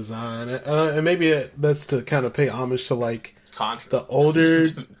school design, and maybe that's to kind of pay homage to like Contra. The older,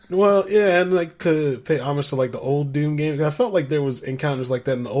 well, yeah, and like to pay homage to like the old Doom games. I felt like there was encounters like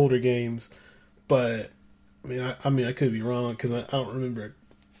that in the older games, but I mean, I could be wrong because I don't remember.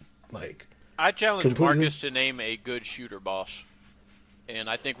 Like, I challenge Marcus to name a good shooter boss, and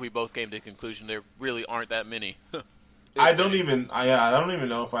I think we both came to the conclusion there really aren't that many. I don't even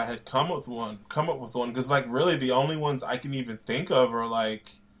know if I had come up with one because like really the only ones I can even think of are like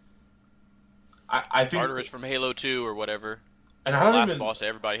I think Tartarus from Halo 2 or whatever. And I don't last boss,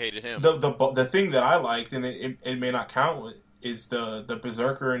 everybody hated him. The thing that I liked, and it may not count, is the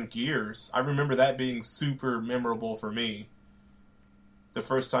Berserker and Gears. I remember that being super memorable for me. The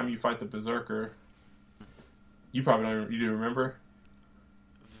first time you fight the Berserker, you probably don't. You do remember?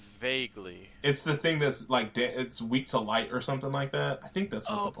 Vaguely. It's the thing that's like it's weak to light or something like that. I think that's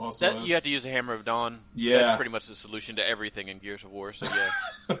what the boss was. You have to use a Hammer of Dawn. Yeah, that's pretty much the solution to everything in Gears of War. So yeah.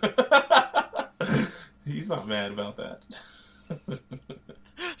 He's not mad about that.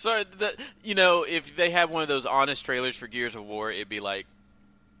 So, if they had one of those honest trailers for Gears of War, it'd be like,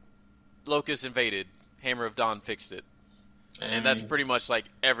 Locust invaded, Hammer of Dawn fixed it. And that's pretty much like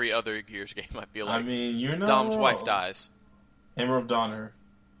every other Gears game, I feel like. I mean, you're not Dom's wrong. wife dies. Hammer of Dawn her.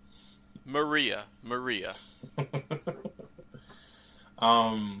 Maria.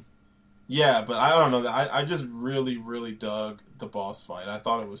 Yeah, but I don't know. I just really, really dug the boss fight. I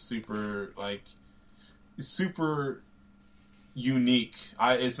thought it was super unique.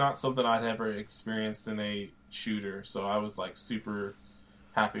 It's not something I'd ever experienced in a shooter, so I was like super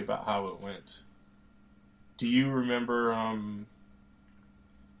happy about how it went. Do you remember?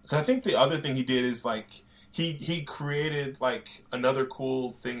 Because I think the other thing he did is like he created like another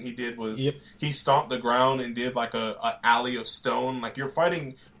cool thing he did was he stomped the ground and did like a alley of stone. Like you're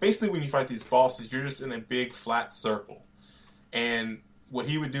fighting basically when you fight these bosses, you're just in a big flat circle. And what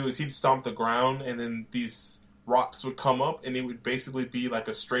he would do is he'd stomp the ground, and then these rocks would come up, and it would basically be like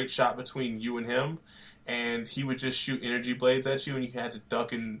a straight shot between you and him. And he would just shoot energy blades at you, and you had to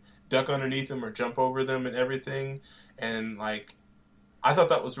duck underneath them or jump over them and everything. And like, I thought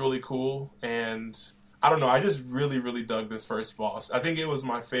that was really cool. And I don't know, I just really, really dug this first boss. I think it was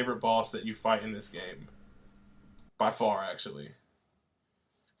my favorite boss that you fight in this game, by far, actually.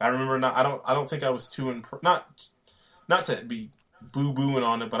 I remember I don't think I was too not to be boo-booing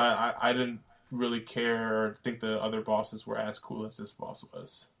on it, but I didn't really care or think the other bosses were as cool as this boss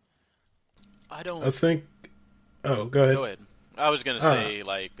was. I don't. I think. Oh, go ahead. Go ahead. I was gonna say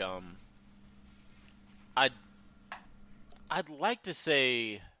I'd like to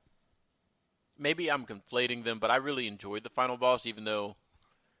say maybe I'm conflating them, but I really enjoyed the final boss, even though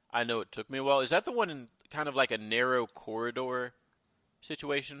I know it took me a while. Is that the one in kind of like a narrow corridor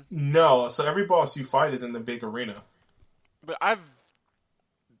situation? No, so every boss you fight is in the big arena. But I've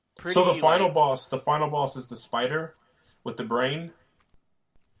So the final boss is the spider with the brain.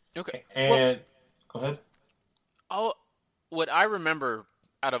 Okay. And go ahead. What I remember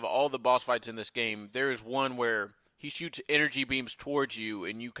out of all the boss fights in this game, there is one where he shoots energy beams towards you,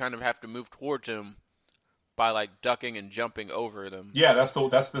 and you kind of have to move towards him by like ducking and jumping over them. Yeah,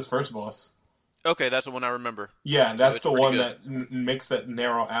 that's this first boss. Okay, that's the one I remember. Yeah, that's so the one good. that makes that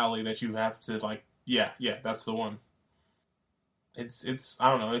narrow alley that you have to like. Yeah, that's the one. It's I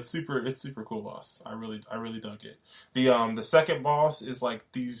don't know. It's super cool boss. I really dug it. The second boss is like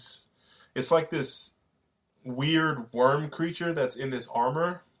these. It's like this weird worm creature that's in this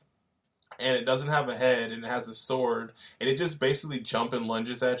armor, and it doesn't have a head, and it has a sword, and it just basically jump and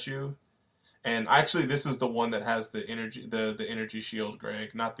lunges at you. And actually, this is the one that has the energy shield,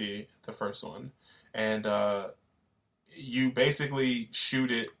 Greg, not the first one. And you basically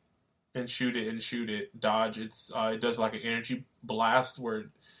shoot it and shoot it and shoot it, dodge. It does like an energy blast where it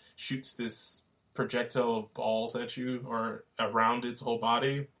shoots this projectile of balls at you or around its whole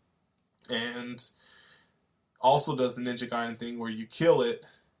body, and also does the Ninja Gaiden thing where you kill it,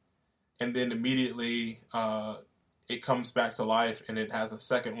 and then immediately it comes back to life, and it has a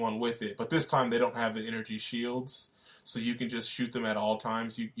second one with it. But this time they don't have the energy shields, so you can just shoot them at all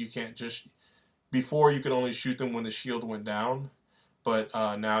times. You can't just... Before, you could only shoot them when the shield went down, but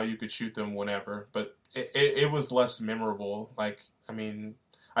now you could shoot them whenever. But it was less memorable. Like, I mean,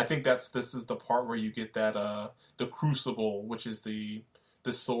 I think this is the part where you get that the Crucible, which is the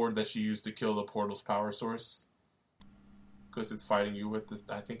sword that you use to kill the portal's power source, because it's fighting you with this.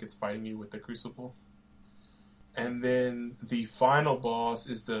 I think it's fighting you with the Crucible. And then the final boss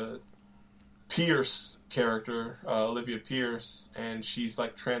is the Pierce character, Olivia Pierce, and she's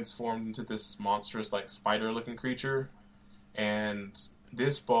like transformed into this monstrous like spider-looking creature. And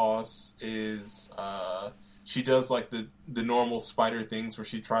this boss is she does like the normal spider things where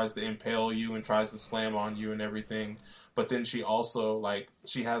she tries to impale you and tries to slam on you and everything. But then she also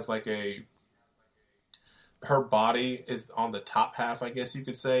she has like her body is on the top half, I guess you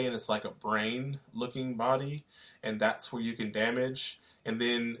could say, and it's like a brain looking body, and that's where you can damage. And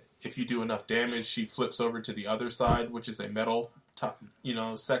then if you do enough damage, she flips over to the other side, which is a metal top,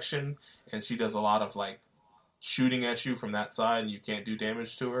 section, and she does a lot of like shooting at you from that side, and you can't do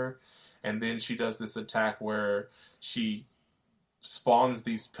damage to her. And then she does this attack where she spawns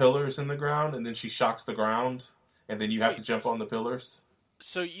these pillars in the ground, and then she shocks the ground, and then you have to jump on the pillars.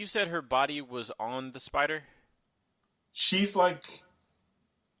 So you said her body was on the spider? She's like...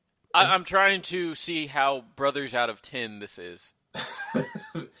 I'm trying to see how Brothers out of 10 this is.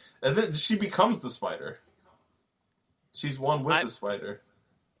 And then she becomes the spider. She's one with the spider.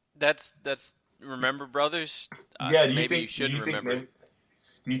 That's remember Brothers? Yeah, do you maybe think you should remember.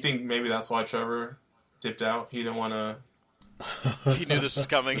 Do you think maybe that's why Trevor dipped out? He didn't want to... He knew this was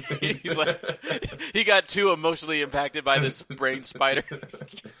coming. He's like, he got too emotionally impacted by this brain spider.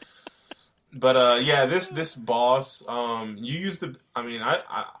 But yeah, this boss, you use the... I mean,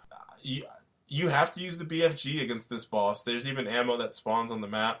 you have to use the BFG against this boss. There's even ammo that spawns on the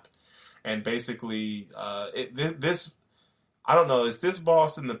map, and basically, this... I don't know, is this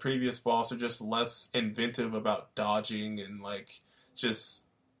boss and the previous boss are just less inventive about dodging and like just...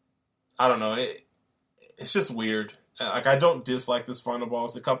 I don't know, it's just weird. Like, I don't dislike this final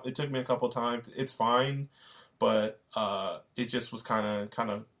boss. It took me a couple times. It's fine, but it just was kind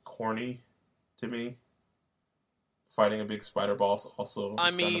of corny to me. Fighting a big spider boss also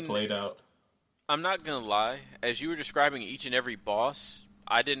was kind of played out. I'm not gonna lie. As you were describing each and every boss,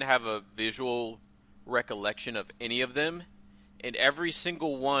 I didn't have a visual recollection of any of them, and every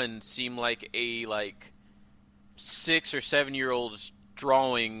single one seemed like a 6 or 7 year old's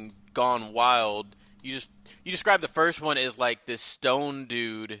drawing gone wild. You described the first one as like this stone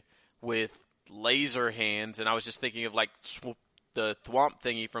dude with laser hands, and I was just thinking of like the thwomp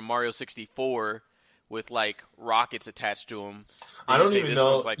thingy from Mario 64 with like rockets attached to him. I don't even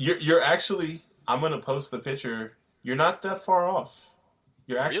know. Like, you're actually. I'm gonna post the picture. You're not that far off.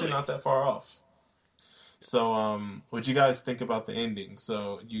 You're actually Really? not that far off. So, what you guys think about the ending?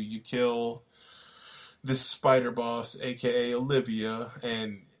 So you kill this spider boss, aka Olivia,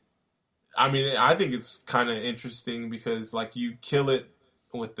 and I mean, I think it's kind of interesting because like you kill it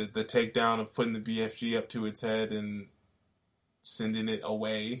with the takedown of putting the BFG up to its head and sending it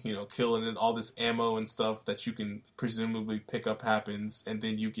away, you know, killing it, all this ammo and stuff that you can presumably pick up happens, and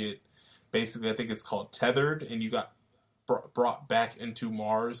then you get basically, I think it's called tethered, and you got brought back into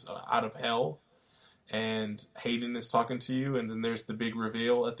Mars out of hell, and Hayden is talking to you, and then there's the big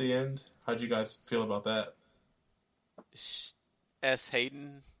reveal at the end. How'd you guys feel about that?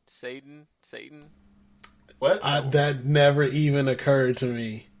 Hayden, Satan. What? That never even occurred to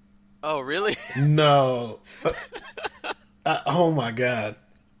me. Oh, really? No. Oh my god.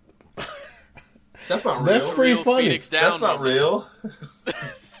 That's not real. That's pretty Real funny. Phoenix Down That's not moment. real.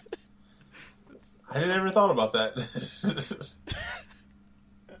 I didn't ever thought about that.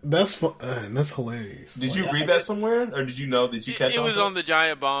 That's that's hilarious. Did you read that somewhere, or did you know? Did you catch It on? was to on the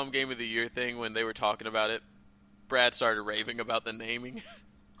Giant Bomb Game of the Year thing when they were talking about it. Brad started raving about the naming.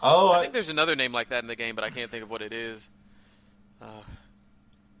 Oh, I think there's another name like that in the game, but I can't think of what it is.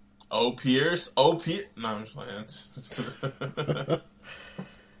 Oh, Pierce. Oh, Pierce. No, I'm just playing.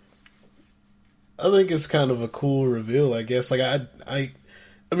 I think it's kind of a cool reveal, I guess. Like I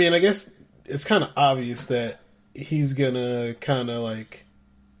mean, I guess it's kind of obvious that he's gonna kind of like,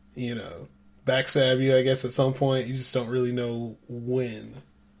 you know, backstab you, I guess, at some point. You just don't really know when.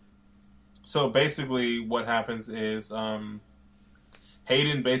 So basically, what happens is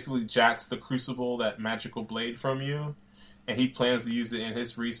Hayden basically jacks the crucible, that magical blade, from you, and he plans to use it in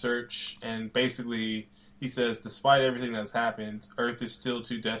his research. And basically, he says, despite everything that's happened, Earth is still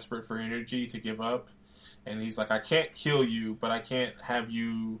too desperate for energy to give up. And he's like, I can't kill you, but I can't have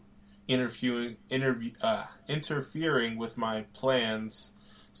you interfering with my plans.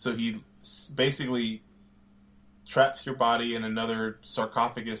 So he basically traps your body in another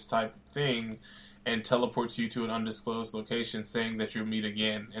sarcophagus type thing and teleports you to an undisclosed location, saying that you'll meet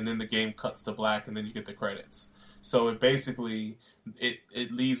again. And then the game cuts to black, and then you get the credits. So it basically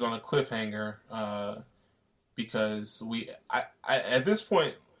it leaves on a cliffhanger because I at this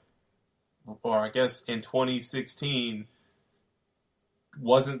point, or I guess in 2016,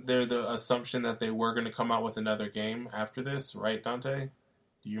 wasn't there the assumption that they were going to come out with another game after this, right, Dante?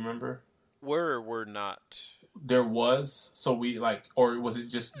 Do you remember? Were not. There was, so we like, or was it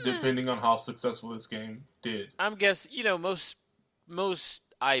just depending on how successful this game did? I'm guessing, most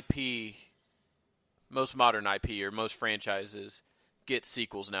IP, most modern IP or most franchises get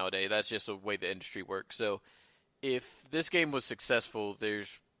sequels nowadays. That's just the way the industry works. So if this game was successful,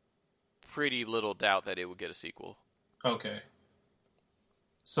 there's pretty little doubt that it would get a sequel. Okay.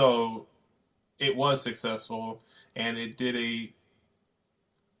 So it was successful, and it did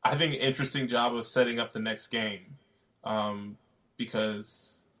I think, an interesting job of setting up the next game,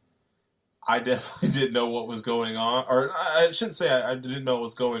 because I definitely didn't know what was going on, or I shouldn't say I didn't know what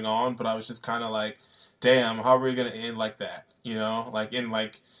was going on, but I was just kind of like, damn, how are we going to end like that? You know,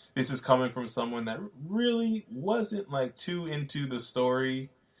 like this is coming from someone that really wasn't like too into the story.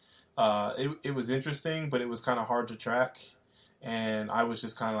 It was interesting, but it was kind of hard to track, and I was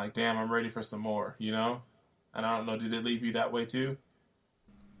just kind of like, damn, I'm ready for some more, you know? And I don't know, did it leave you that way too?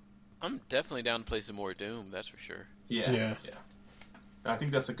 I'm definitely down to play some more Doom, that's for sure. Yeah. I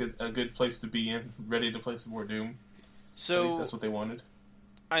think that's a good place to be in, ready to play some more Doom. So I think that's what they wanted.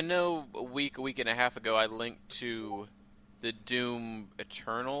 I know a week and a half ago I linked to the Doom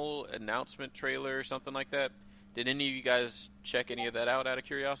Eternal announcement trailer or something like that. Did any of you guys check any of that out of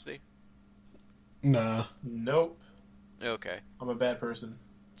curiosity? Nah. Nope. Okay. I'm a bad person.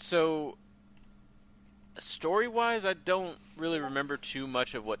 So, story-wise, I don't really remember too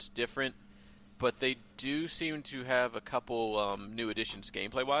much of what's different, but they do seem to have a couple new additions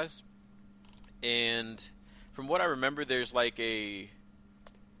gameplay-wise. And from what I remember, there's like it's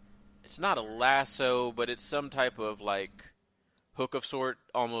not a lasso, but it's some type of like hook of sort,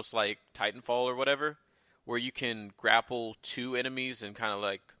 almost like Titanfall or whatever, where you can grapple two enemies and kind of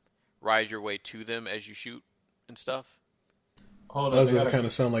like ride your way to them as you shoot and stuff. Hold Does on. it kind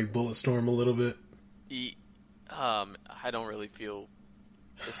of sound like Bulletstorm a little bit? I don't really feel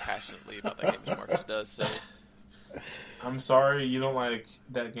as passionately about that game as Marcus does, so... I'm sorry you don't like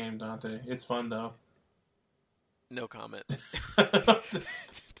that game, Dante. It's fun, though. No comment.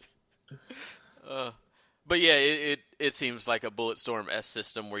 But yeah, it seems like a Bulletstorm S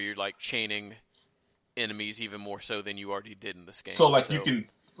system where you're like chaining enemies even more so than you already did in this game. So like you can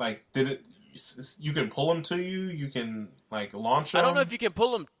you can pull them to you. You can like launch them. I don't know if you can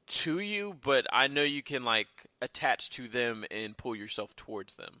pull them to you, but I know you can like attach to them and pull yourself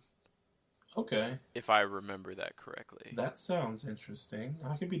towards them. Okay. If I remember that correctly. That sounds interesting.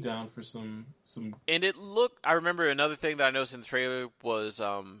 I could be down for some. And I remember another thing that I noticed in the trailer was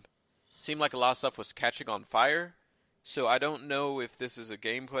seemed like a lot of stuff was catching on fire. So I don't know if this is a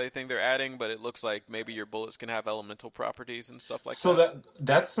gameplay thing they're adding, but it looks like maybe your bullets can have elemental properties and stuff like that. So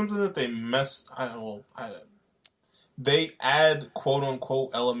that's something that they they add quote unquote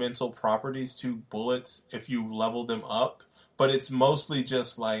elemental properties to bullets if you level them up, but it's mostly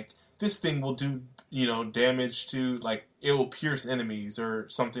just like this thing will do, damage to, like, it will pierce enemies or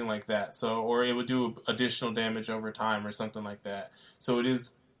something like that. So, or it would do additional damage over time or something like that. So it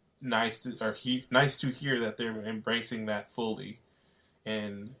is nice to hear that they're embracing that fully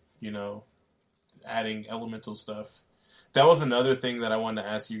and, adding elemental stuff. That was another thing that I wanted to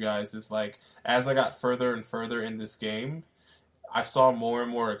ask you guys is, like, as I got further and further in this game, I saw more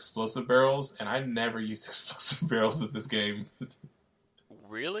and more explosive barrels, and I never used explosive barrels in this game.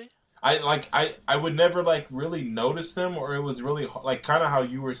 Really? I would never, like, really notice them, or it was really, like, kind of how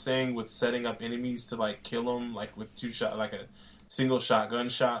you were saying with setting up enemies to, like, kill them, like, with like a single shotgun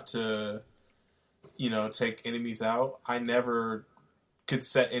shot to, take enemies out. I never could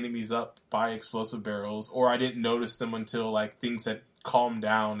set enemies up by explosive barrels, or I didn't notice them until, like, things had calmed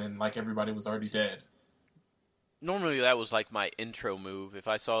down and, like, everybody was already dead. Normally that was, like, my intro move. If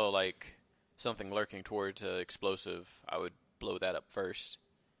I saw, like, something lurking towards explosive, I would blow that up first,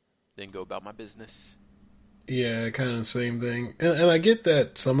 then go about my business. Yeah, kind of the same thing. And I get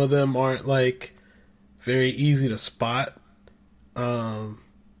that some of them aren't, like, very easy to spot.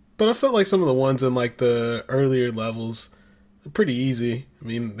 But I felt like some of the ones in, like, the earlier levels are pretty easy. I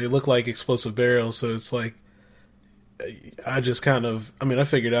mean, they look like explosive barrels, so it's like, I just kind of, I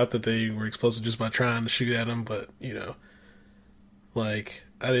figured out that they were explosive just by trying to shoot at them, but, like,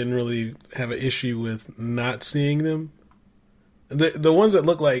 I didn't really have an issue with not seeing them. The ones that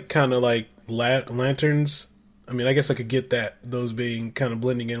look like kind of like lanterns, I guess I could get that, those being kind of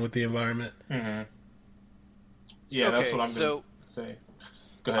blending in with the environment. Mm-hmm. Yeah, okay, that's what I'm going to say.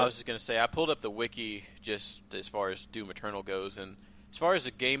 Go ahead. I was just going to say, I pulled up the wiki just as far as Doom Eternal goes, and as far as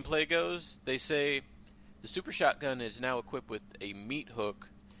the gameplay goes, they say the super shotgun is now equipped with a meat hook,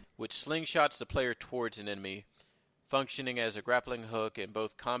 which slingshots the player towards an enemy, functioning as a grappling hook in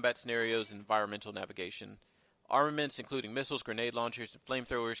both combat scenarios and environmental navigation. Armaments, including missiles, grenade launchers, and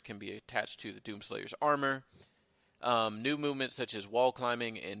flamethrowers, can be attached to the Doomslayer's armor. New movements such as wall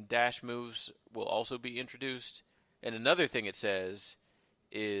climbing and dash moves will also be introduced. And another thing it says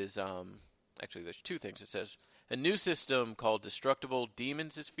is, actually there's two things it says. A new system called Destructible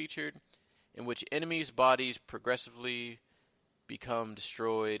Demons is featured, in which enemies' bodies progressively become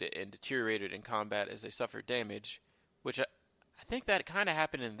destroyed and deteriorated in combat as they suffer damage, which I think that kind of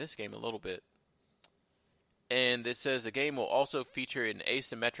happened in this game a little bit. And it says the game will also feature an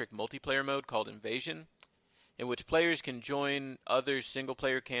asymmetric multiplayer mode called Invasion, in which players can join other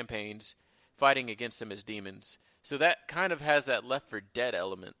single-player campaigns fighting against them as demons. So that kind of has that Left 4 Dead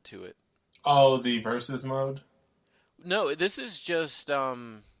element to it. Oh, the versus mode? No, this is just,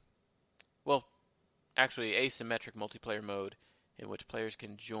 actually asymmetric multiplayer mode in which players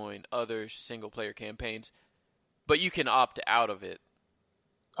can join other single-player campaigns, but you can opt out of it.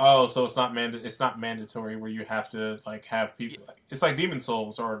 Oh, so it's not mandatory where you have to, like, have people. Like, it's like Demon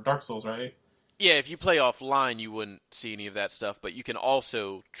Souls or Dark Souls, right? Yeah, if you play offline, you wouldn't see any of that stuff, but you can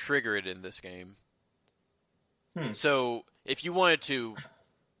also trigger it in this game. So if you wanted to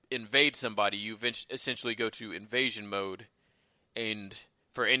invade somebody, you essentially go to invasion mode, and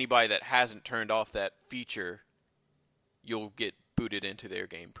for anybody that hasn't turned off that feature, you'll get booted into their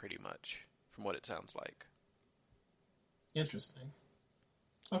game pretty much, from what it sounds like. Interesting.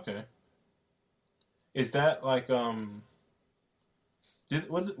 Okay. Is that like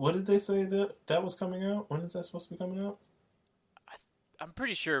what did they say that was coming out? When is that supposed to be coming out? I'm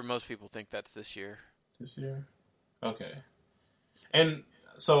pretty sure most people think that's this year. This year? Okay. And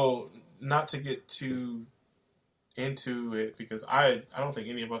so, not to get too into it, because I don't think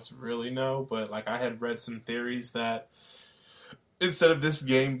any of us really know, but like I had read some theories that instead of this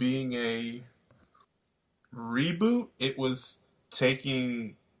game being a reboot, it was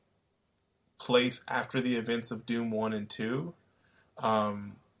taking place after the events of Doom 1 and 2,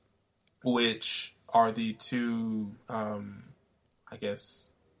 which are the two, I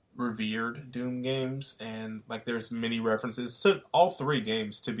guess, revered Doom games, and like there's many references to all three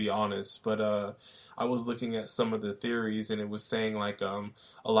games, to be honest. But I was looking at some of the theories, and it was saying like a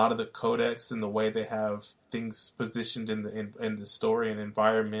lot of the codex and the way they have things positioned in the story and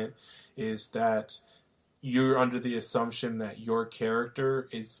environment is that you're under the assumption that your character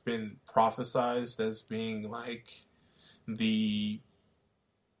has been prophesized as being like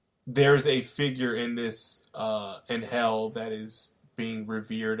there's a figure in this in hell that is being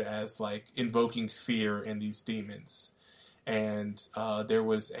revered as like invoking fear in these demons. And there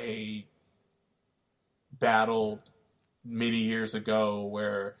was a battle many years ago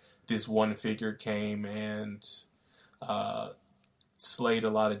where this one figure came and slayed a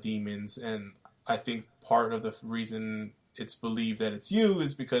lot of demons. And I think part of the reason it's believed that it's you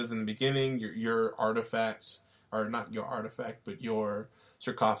is because in the beginning your artifacts, or not your artifact, but your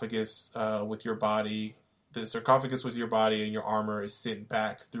sarcophagus with your body, the sarcophagus with your body and your armor is sent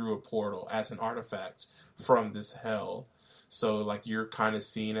back through a portal as an artifact from this hell. So like you're kind of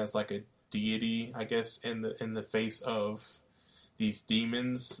seen as like a deity, I guess, in the face of these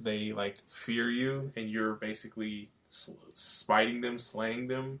demons. They like fear you, and you're basically spiting them, slaying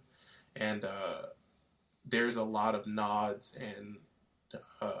them, and there's a lot of nods and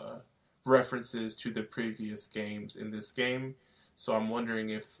references to the previous games in this game. So I'm wondering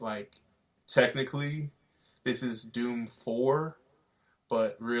if, like, technically this is Doom 4,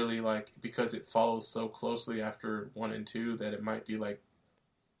 but really, like, because it follows so closely after 1 and 2 that it might be, like,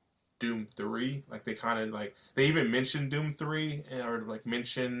 Doom 3. Like, they kind of, like, they even mention Doom 3, or, like,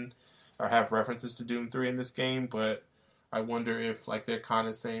 mention or have references to Doom 3 in this game, but I wonder if, like, they're kind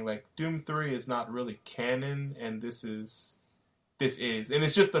of saying, like, Doom 3 is not really canon, and this is. And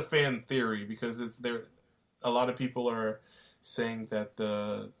it's just a fan theory, because it's there. A lot of people are saying that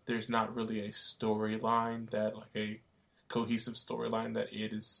there's not really a storyline, that like a cohesive storyline that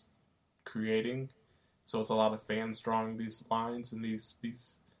it is creating. So it's a lot of fans drawing these lines and these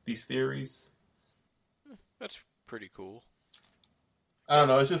theories. That's pretty cool. I don't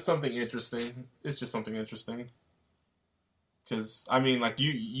know. It's just something interesting. Because I mean, like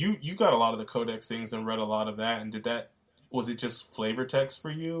you got a lot of the codex things and read a lot of that, and was it just flavor text for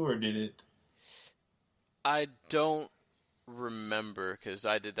you, or did it? I don't remember, because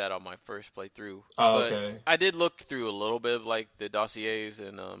I did that on my first playthrough. Oh, but okay. I did look through a little bit of like the dossiers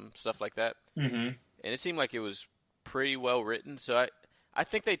and stuff like that, Mm-hmm. and it seemed like it was pretty well written. So I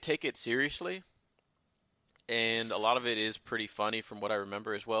think they take it seriously, and a lot of it is pretty funny from what I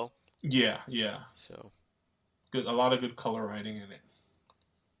remember as well. Yeah. So Good, a lot of good color writing in it.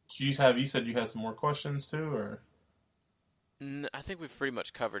 You said you had some more questions too, or? I think we've pretty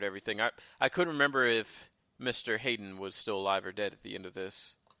much covered everything. I couldn't remember if Mr. Hayden was still alive or dead at the end of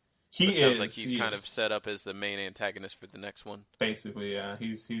this. He sounds is. like he's kind of set up as the main antagonist for the next one. Basically, yeah.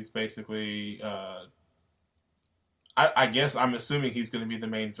 He's basically. I guess I'm assuming he's going to be the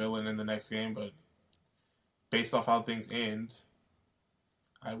main villain in the next game, but based off how things end,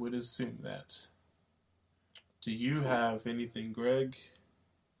 I would assume that. Do you have anything, Greg?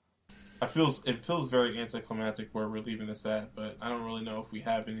 It feels very anticlimactic where we're leaving this at, but I don't really know if we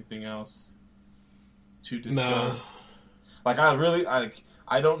have anything else to discuss. Like, I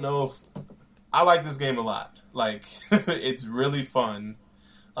don't know if I like this game a lot. Like, it's really fun.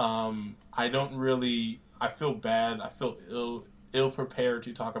 I feel bad. I feel ill prepared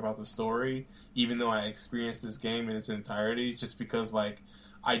to talk about the story, even though I experienced this game in its entirety, just because, like,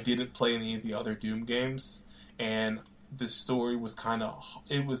 I didn't play any of the other Doom games, and the story was kind of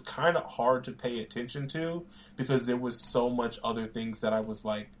hard to pay attention to, because there was so much other things that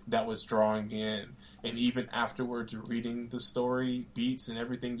that was drawing in. And even afterwards, reading the story beats and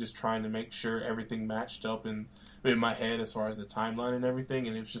everything, just trying to make sure everything matched up in my head as far as the timeline and everything.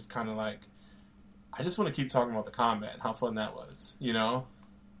 And it was just kind of like, I just want to keep talking about the combat and how fun that was, you know?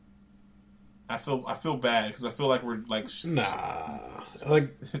 I feel bad because I feel like we're like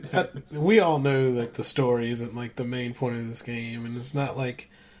like we all know that the story isn't like the main point of this game, and it's not like,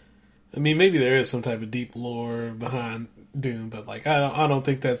 I mean, maybe there is some type of deep lore behind Doom, but like I don't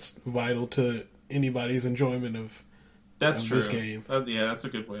think that's vital to anybody's enjoyment of this game. Yeah, that's a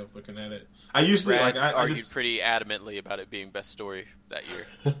good way of looking at it. I usually Brad I argued pretty adamantly about it being best story that year.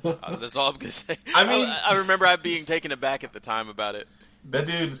 That's all I'm gonna say. I mean, I remember I being taken aback at the time about it. That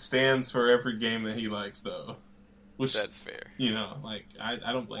dude stands for every game that he likes, though. Which, that's fair. You know, like, I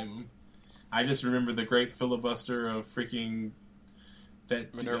don't blame him. I just remember the great filibuster of freaking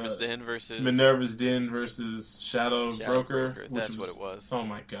Minerva's Den versus Shadow Broker. That's what it was. Oh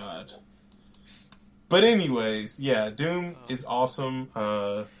my god. But anyways, yeah, Doom is awesome.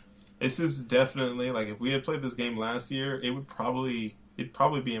 This is definitely, like, if we had played this game last year, it He'd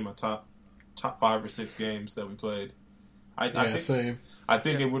probably be in my top 5 or 6 games that we played. Same. I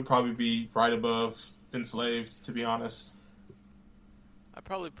think it would probably be right above Enslaved, to be honest. I'd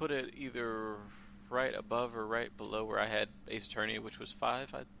probably put it either right above or right below where I had Ace Attorney, which was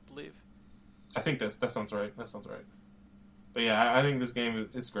 5, I believe. I think that sounds right. That sounds right. But yeah, I think this game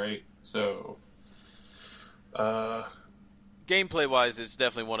is great. So, gameplay-wise, it's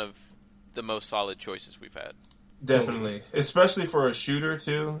definitely one of the most solid choices we've had. Definitely. Especially for a shooter,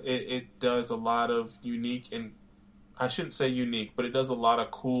 too. It does a lot of unique, and I shouldn't say unique, but it does a lot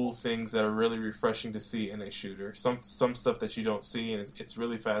of cool things that are really refreshing to see in a shooter. Some stuff that you don't see, and it's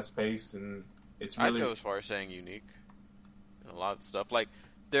really fast-paced, and it's really... I'd go as far as saying unique. A lot of stuff. Like,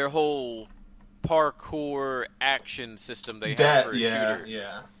 their whole parkour action system they have for a shooter.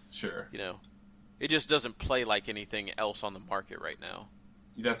 Yeah, sure. You know, it just doesn't play like anything else on the market right now.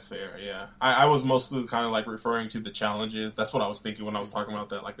 That's fair, yeah. I was mostly kind of like referring to the challenges. That's what I was thinking when I was talking about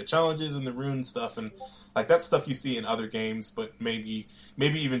that. Like the challenges and the rune stuff and like that stuff you see in other games, but maybe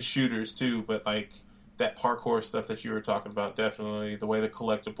even shooters too. But like that parkour stuff that you were talking about, definitely. The way the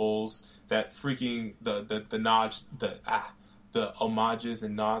collectibles, that freaking, the nods, the homages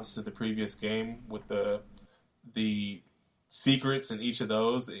and nods to the previous game with the secrets in each of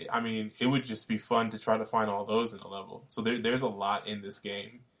those. I mean, it would just be fun to try to find all those in a level. So there's a lot in this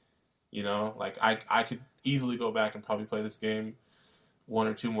game. You know, like I could easily go back and probably play this game 1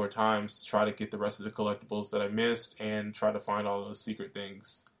 or 2 more times to try to get the rest of the collectibles that I missed and try to find all those secret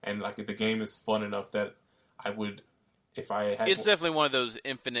things. And like the game is fun enough that I would, if I had... It's definitely one of those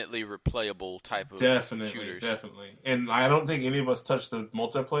infinitely replayable type of shooters. Definitely. And I don't think any of us touched the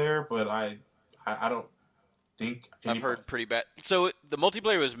multiplayer, but I don't think I've heard pretty bad. So the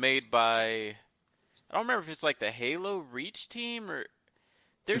multiplayer was made by, I don't remember if it's like the Halo Reach team or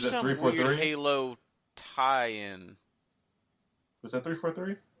there's some weird Halo tie-in. Was that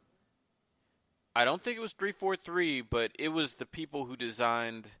 343? I don't think it was 343, but it was the people who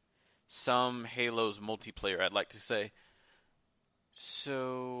designed some Halo's multiplayer, I'd like to say.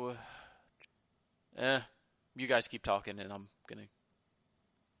 So, you guys keep talking and I'm gonna...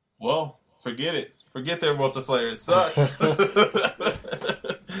 Well, forget it. Forget their multiplayer. It sucks. I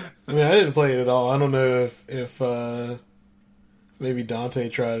mean, I didn't play it at all. I don't know if maybe Dante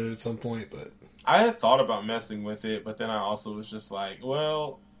tried it at some point, but I had thought about messing with it, but then I also was just like,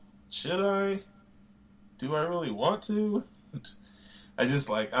 well, should I? Do I really want to? I just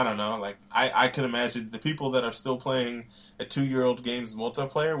like, I don't know. Like, I could imagine the people that are still playing a 2-year-old game's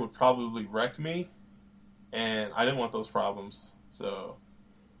multiplayer would probably wreck me, and I didn't want those problems, so...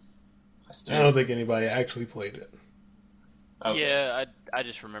 I don't think anybody actually played it. Okay. Yeah, I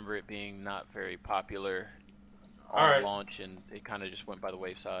just remember it being not very popular on launch, and it kind of just went by the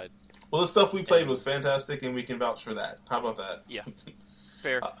wayside. Well, the stuff we played was fantastic, and we can vouch for that. How about that? Yeah,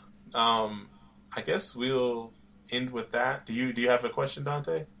 fair. I guess we'll end with that. Do you have a question,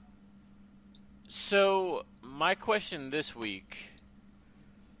 Dante? So my question this week,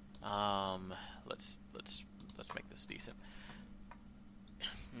 let's make this decent.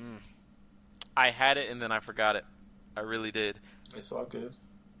 I had it and then I forgot it. I really did. It's all good.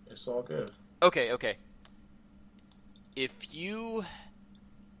 It's all good. Okay. If you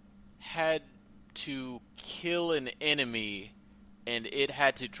had to kill an enemy and it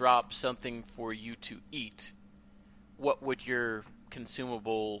had to drop something for you to eat, what would your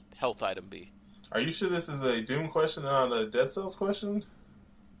consumable health item be? Are you sure this is a Doom question and not a Dead Cells question?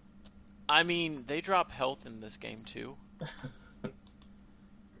 I mean, they drop health in this game too.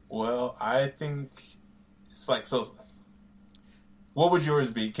 Well, I think it's like, so what would yours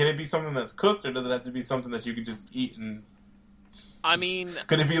be? Can it be something that's cooked, or does it have to be something that you can just eat? And I mean,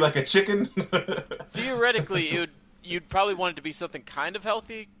 could it be like a chicken? Theoretically, you'd probably want it to be something kind of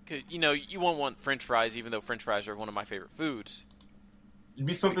healthy, because you won't want French fries, even though French fries are one of my favorite foods. It'd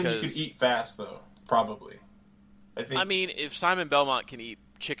be something you could eat fast, though, probably. I mean, if Simon Belmont can eat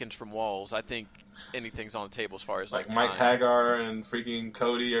chickens from walls, I think anything's on the table as far as like Mike Hagar and freaking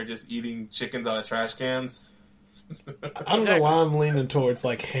Cody are just eating chickens out of trash cans. I don't know why I'm leaning towards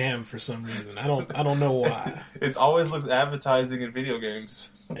like ham for some reason. I don't know why. It always looks appetizing in video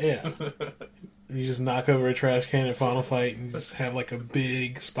games. Yeah. You just knock over a trash can in Final Fight and just have like a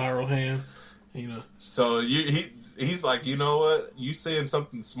big spiral ham, So he's like, you know what? You saying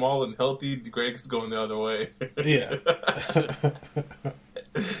something small and healthy, Greg's going the other way. Yeah.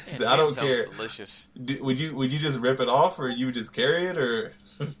 Man, I don't care. Delicious. Would you just rip it off, or you would just carry it, or?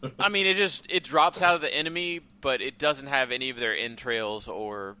 I mean, it drops out of the enemy, but it doesn't have any of their entrails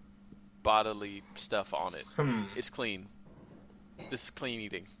or bodily stuff on it. It's clean. This is clean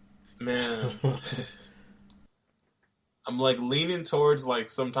eating. Man. I'm like leaning towards like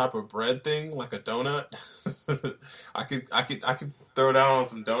some type of bread thing, like a donut. I could throw down on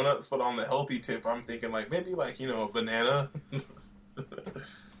some donuts, but on the healthy tip, I'm thinking like maybe like a banana.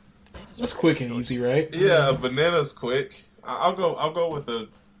 That's quick and easy, right? Yeah, a banana's quick. I'll go with a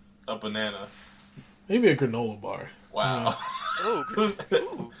banana. Maybe a granola bar. Wow. Ooh,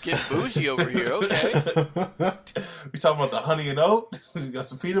 get bougie over here. Okay. We talking about the honey and oat? You got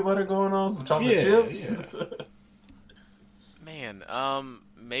some peanut butter going on, some chocolate chips. Yeah. Man,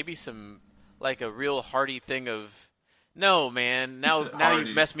 maybe some like a real hearty thing of. No, man. Now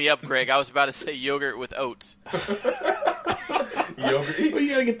you've messed me up, Greg. I was about to say yogurt with oats. Yogurt. Well,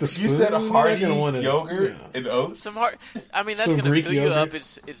 you gotta get the spoon. You said a hearty yogurt and oats. Some heart. I mean, that's Some gonna Greek fill you yogurt. up.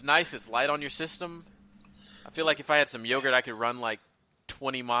 It's nice. It's light on your system. I feel like if I had some yogurt, I could run like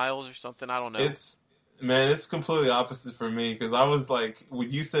 20 miles or something. I don't know. It's completely opposite for me because I was like,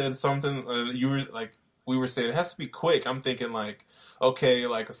 when you said something, you were like, we were saying it has to be quick. I'm thinking like, okay,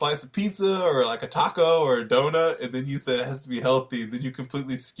 like a slice of pizza or like a taco or a donut, and then you said it has to be healthy. Then you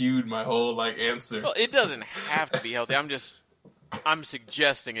completely skewed my whole like answer. Well, it doesn't have to be healthy. I'm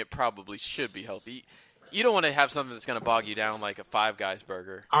suggesting it probably should be healthy. You don't want to have something that's going to bog you down like a Five Guys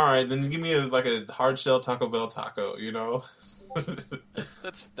burger. All right, then give me a hard shell Taco Bell taco.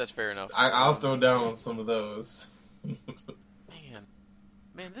 That's fair enough. I'll throw down on some of those.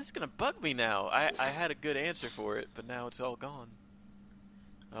 Man, this is going to bug me now. I had a good answer for it, but now it's all gone.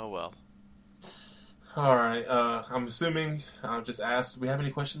 Oh, well. All right, I'm assuming I'll just ask, do we have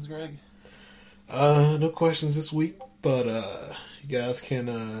any questions, Greg? No questions this week, but you guys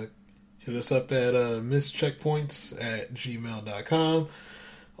can hit us up at misscheckpoints@gmail.com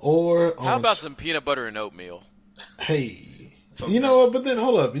or how about some peanut butter and oatmeal? Hey, you know what? But then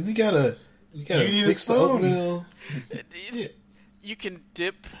hold up, you gotta need fix a the spoon. oatmeal. You can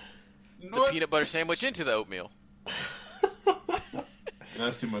dip the peanut butter sandwich into the oatmeal.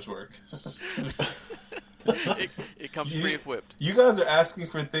 That's too much work. It comes pre-equipped. You guys are asking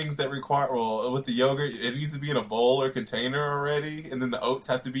for things that require, with the yogurt, it needs to be in a bowl or container already, and then the oats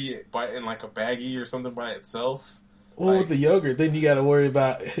have to be in like a baggie or something by itself. Well, with the yogurt, then you got to worry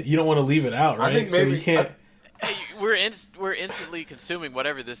about, you don't want to leave it out, right? I think maybe, so you can't. Hey, we're instantly consuming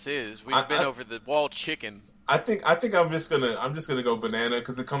whatever this is. We've been over the wall chicken. I think I'm just gonna go banana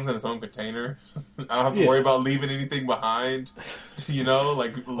because it comes in its own container. I don't have to worry about leaving anything behind,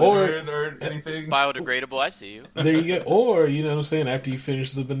 like litter or anything. Biodegradable. I see you. There you go. Or you know what I'm saying. After you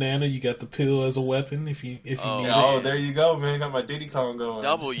finish the banana, you got the pill as a weapon. If you need it. Oh, there you go, man. Got my Diddy Kong going.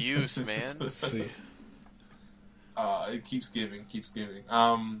 Double use, man. Let's see. It keeps giving.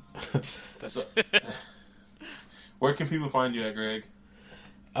 So, where can people find you at, Greg?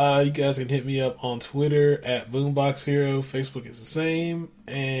 You guys can hit me up on Twitter at Boombox Hero. Facebook is the same.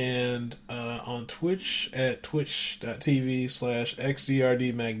 And on Twitch at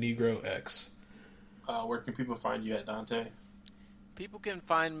twitch.tv/xdrdmagnegrox. Where can people find you at, Dante? People can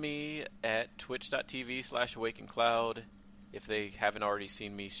find me at twitch.tv/awakencloud if they haven't already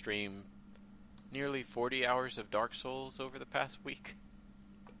seen me stream nearly 40 hours of Dark Souls over the past week.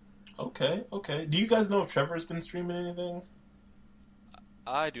 Okay. Do you guys know if Trevor's been streaming anything?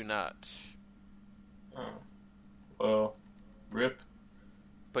 I do not. Oh. Well, rip.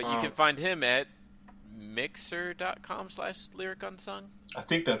 But you can find him at mixer.com/lyricunsung. I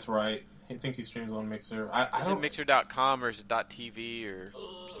think that's right. I think he streams on Mixer. Is it mixer.com or is it .tv or...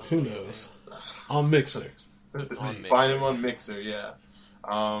 Who knows? On Mixer. Find him on Mixer, yeah.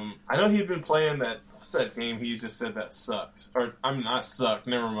 I know he'd been playing that... What's that game he just said that sucked? Or, not sucked.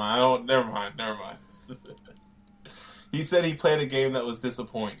 Never mind. Never mind. He said he played a game that was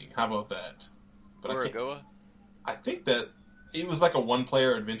disappointing. How about that? But I think that it was like a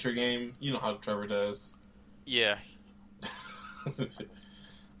one-player adventure game. You know how Trevor does. Yeah.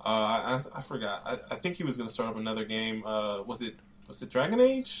 I forgot. I think he was going to start up another game. Was it Dragon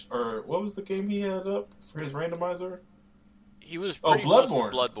Age? Or what was the game he had up for his randomizer? He was pretty close to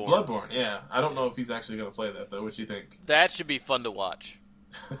Bloodborne. Bloodborne, yeah. I don't know if he's actually going to play that, though. What do you think? That should be fun to watch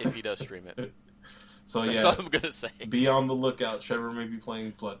if he does stream it. So That's all I'm going to say. Be on the lookout. Trevor may be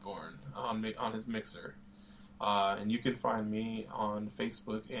playing Bloodborne on his Mixer. And you can find me on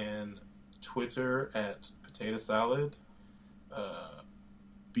Facebook and Twitter at Potato Salad.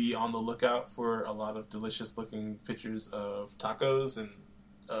 Be on the lookout for a lot of delicious-looking pictures of tacos and...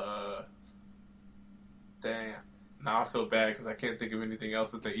 dang. Now I feel bad because I can't think of anything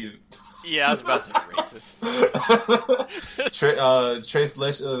else that they eat. Yeah, I was about to say racist.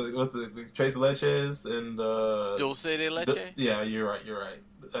 Tres leches and Dulce de leche? yeah, you're right.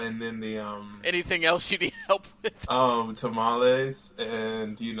 and then the Anything else you need help with? tamales,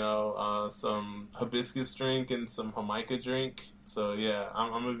 and some hibiscus drink and some Jamaica drink. So yeah,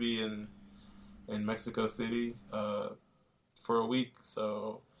 I'm gonna be in Mexico City for a week.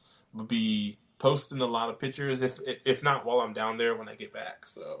 So we'll be posting a lot of pictures, if not while I'm down there, when I get back.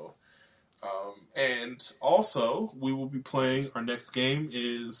 So and also we will be playing. Our next game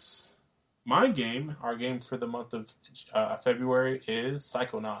is my game. Our game for the month of February is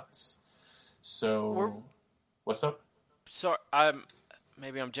Psychonauts. So what's up? Sorry,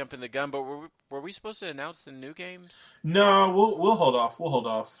 maybe I'm jumping the gun, but were we supposed to announce the new games? No, we'll hold off. We'll hold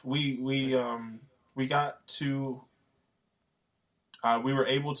off. We got to. We were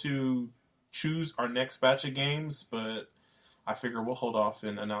able to choose our next batch of games, but I figure we'll hold off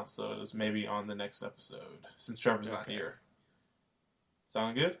and announce those maybe on the next episode since Trevor's not here.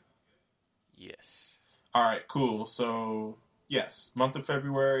 Sound good? Yes. All right, cool. So, yes, month of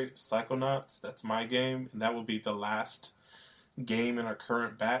February, Psychonauts, that's my game, and that will be the last game in our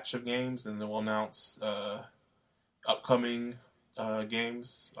current batch of games, and then we'll announce upcoming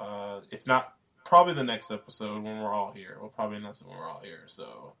games. If not, probably the next episode when we're all here. We'll probably announce it when we're all here.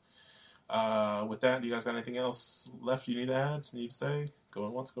 So, with that, do you guys got anything else left you need to add, need to say?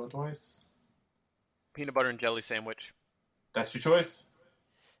 Going once, going twice? Peanut butter and jelly sandwich. That's your choice?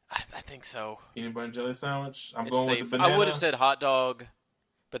 I think so. Peanut butter and jelly sandwich? I'm It's going safe. with the banana. I would have said hot dog,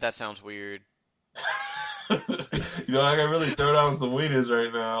 but that sounds weird. I gotta really throw down some wieners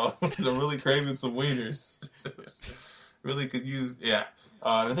right now. I'm really craving some wieners. Really could use, yeah.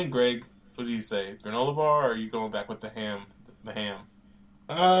 I think, Greg, what do you say? Granola bar, or are you going back with the ham? The ham.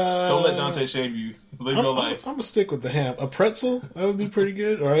 Don't let Dante shame you. Live your life. I'm gonna stick with the ham. A pretzel, that would be pretty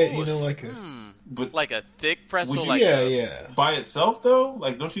good, right? But like a thick pretzel. would you, like yeah. by itself though,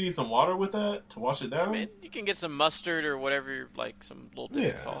 like, don't you need some water with that to wash it down? I mean, you can get some mustard or whatever, like some little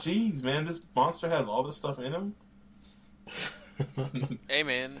dip sauce. Jeez, man, this monster has all this stuff in him. Hey,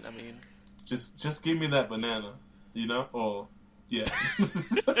 man, I mean, just give me that banana, Oh, yeah.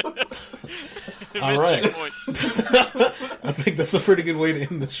 All right. I think that's a pretty good way to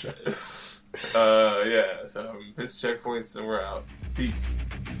end the show. Yeah. So, miss checkpoints, and we're out. Peace.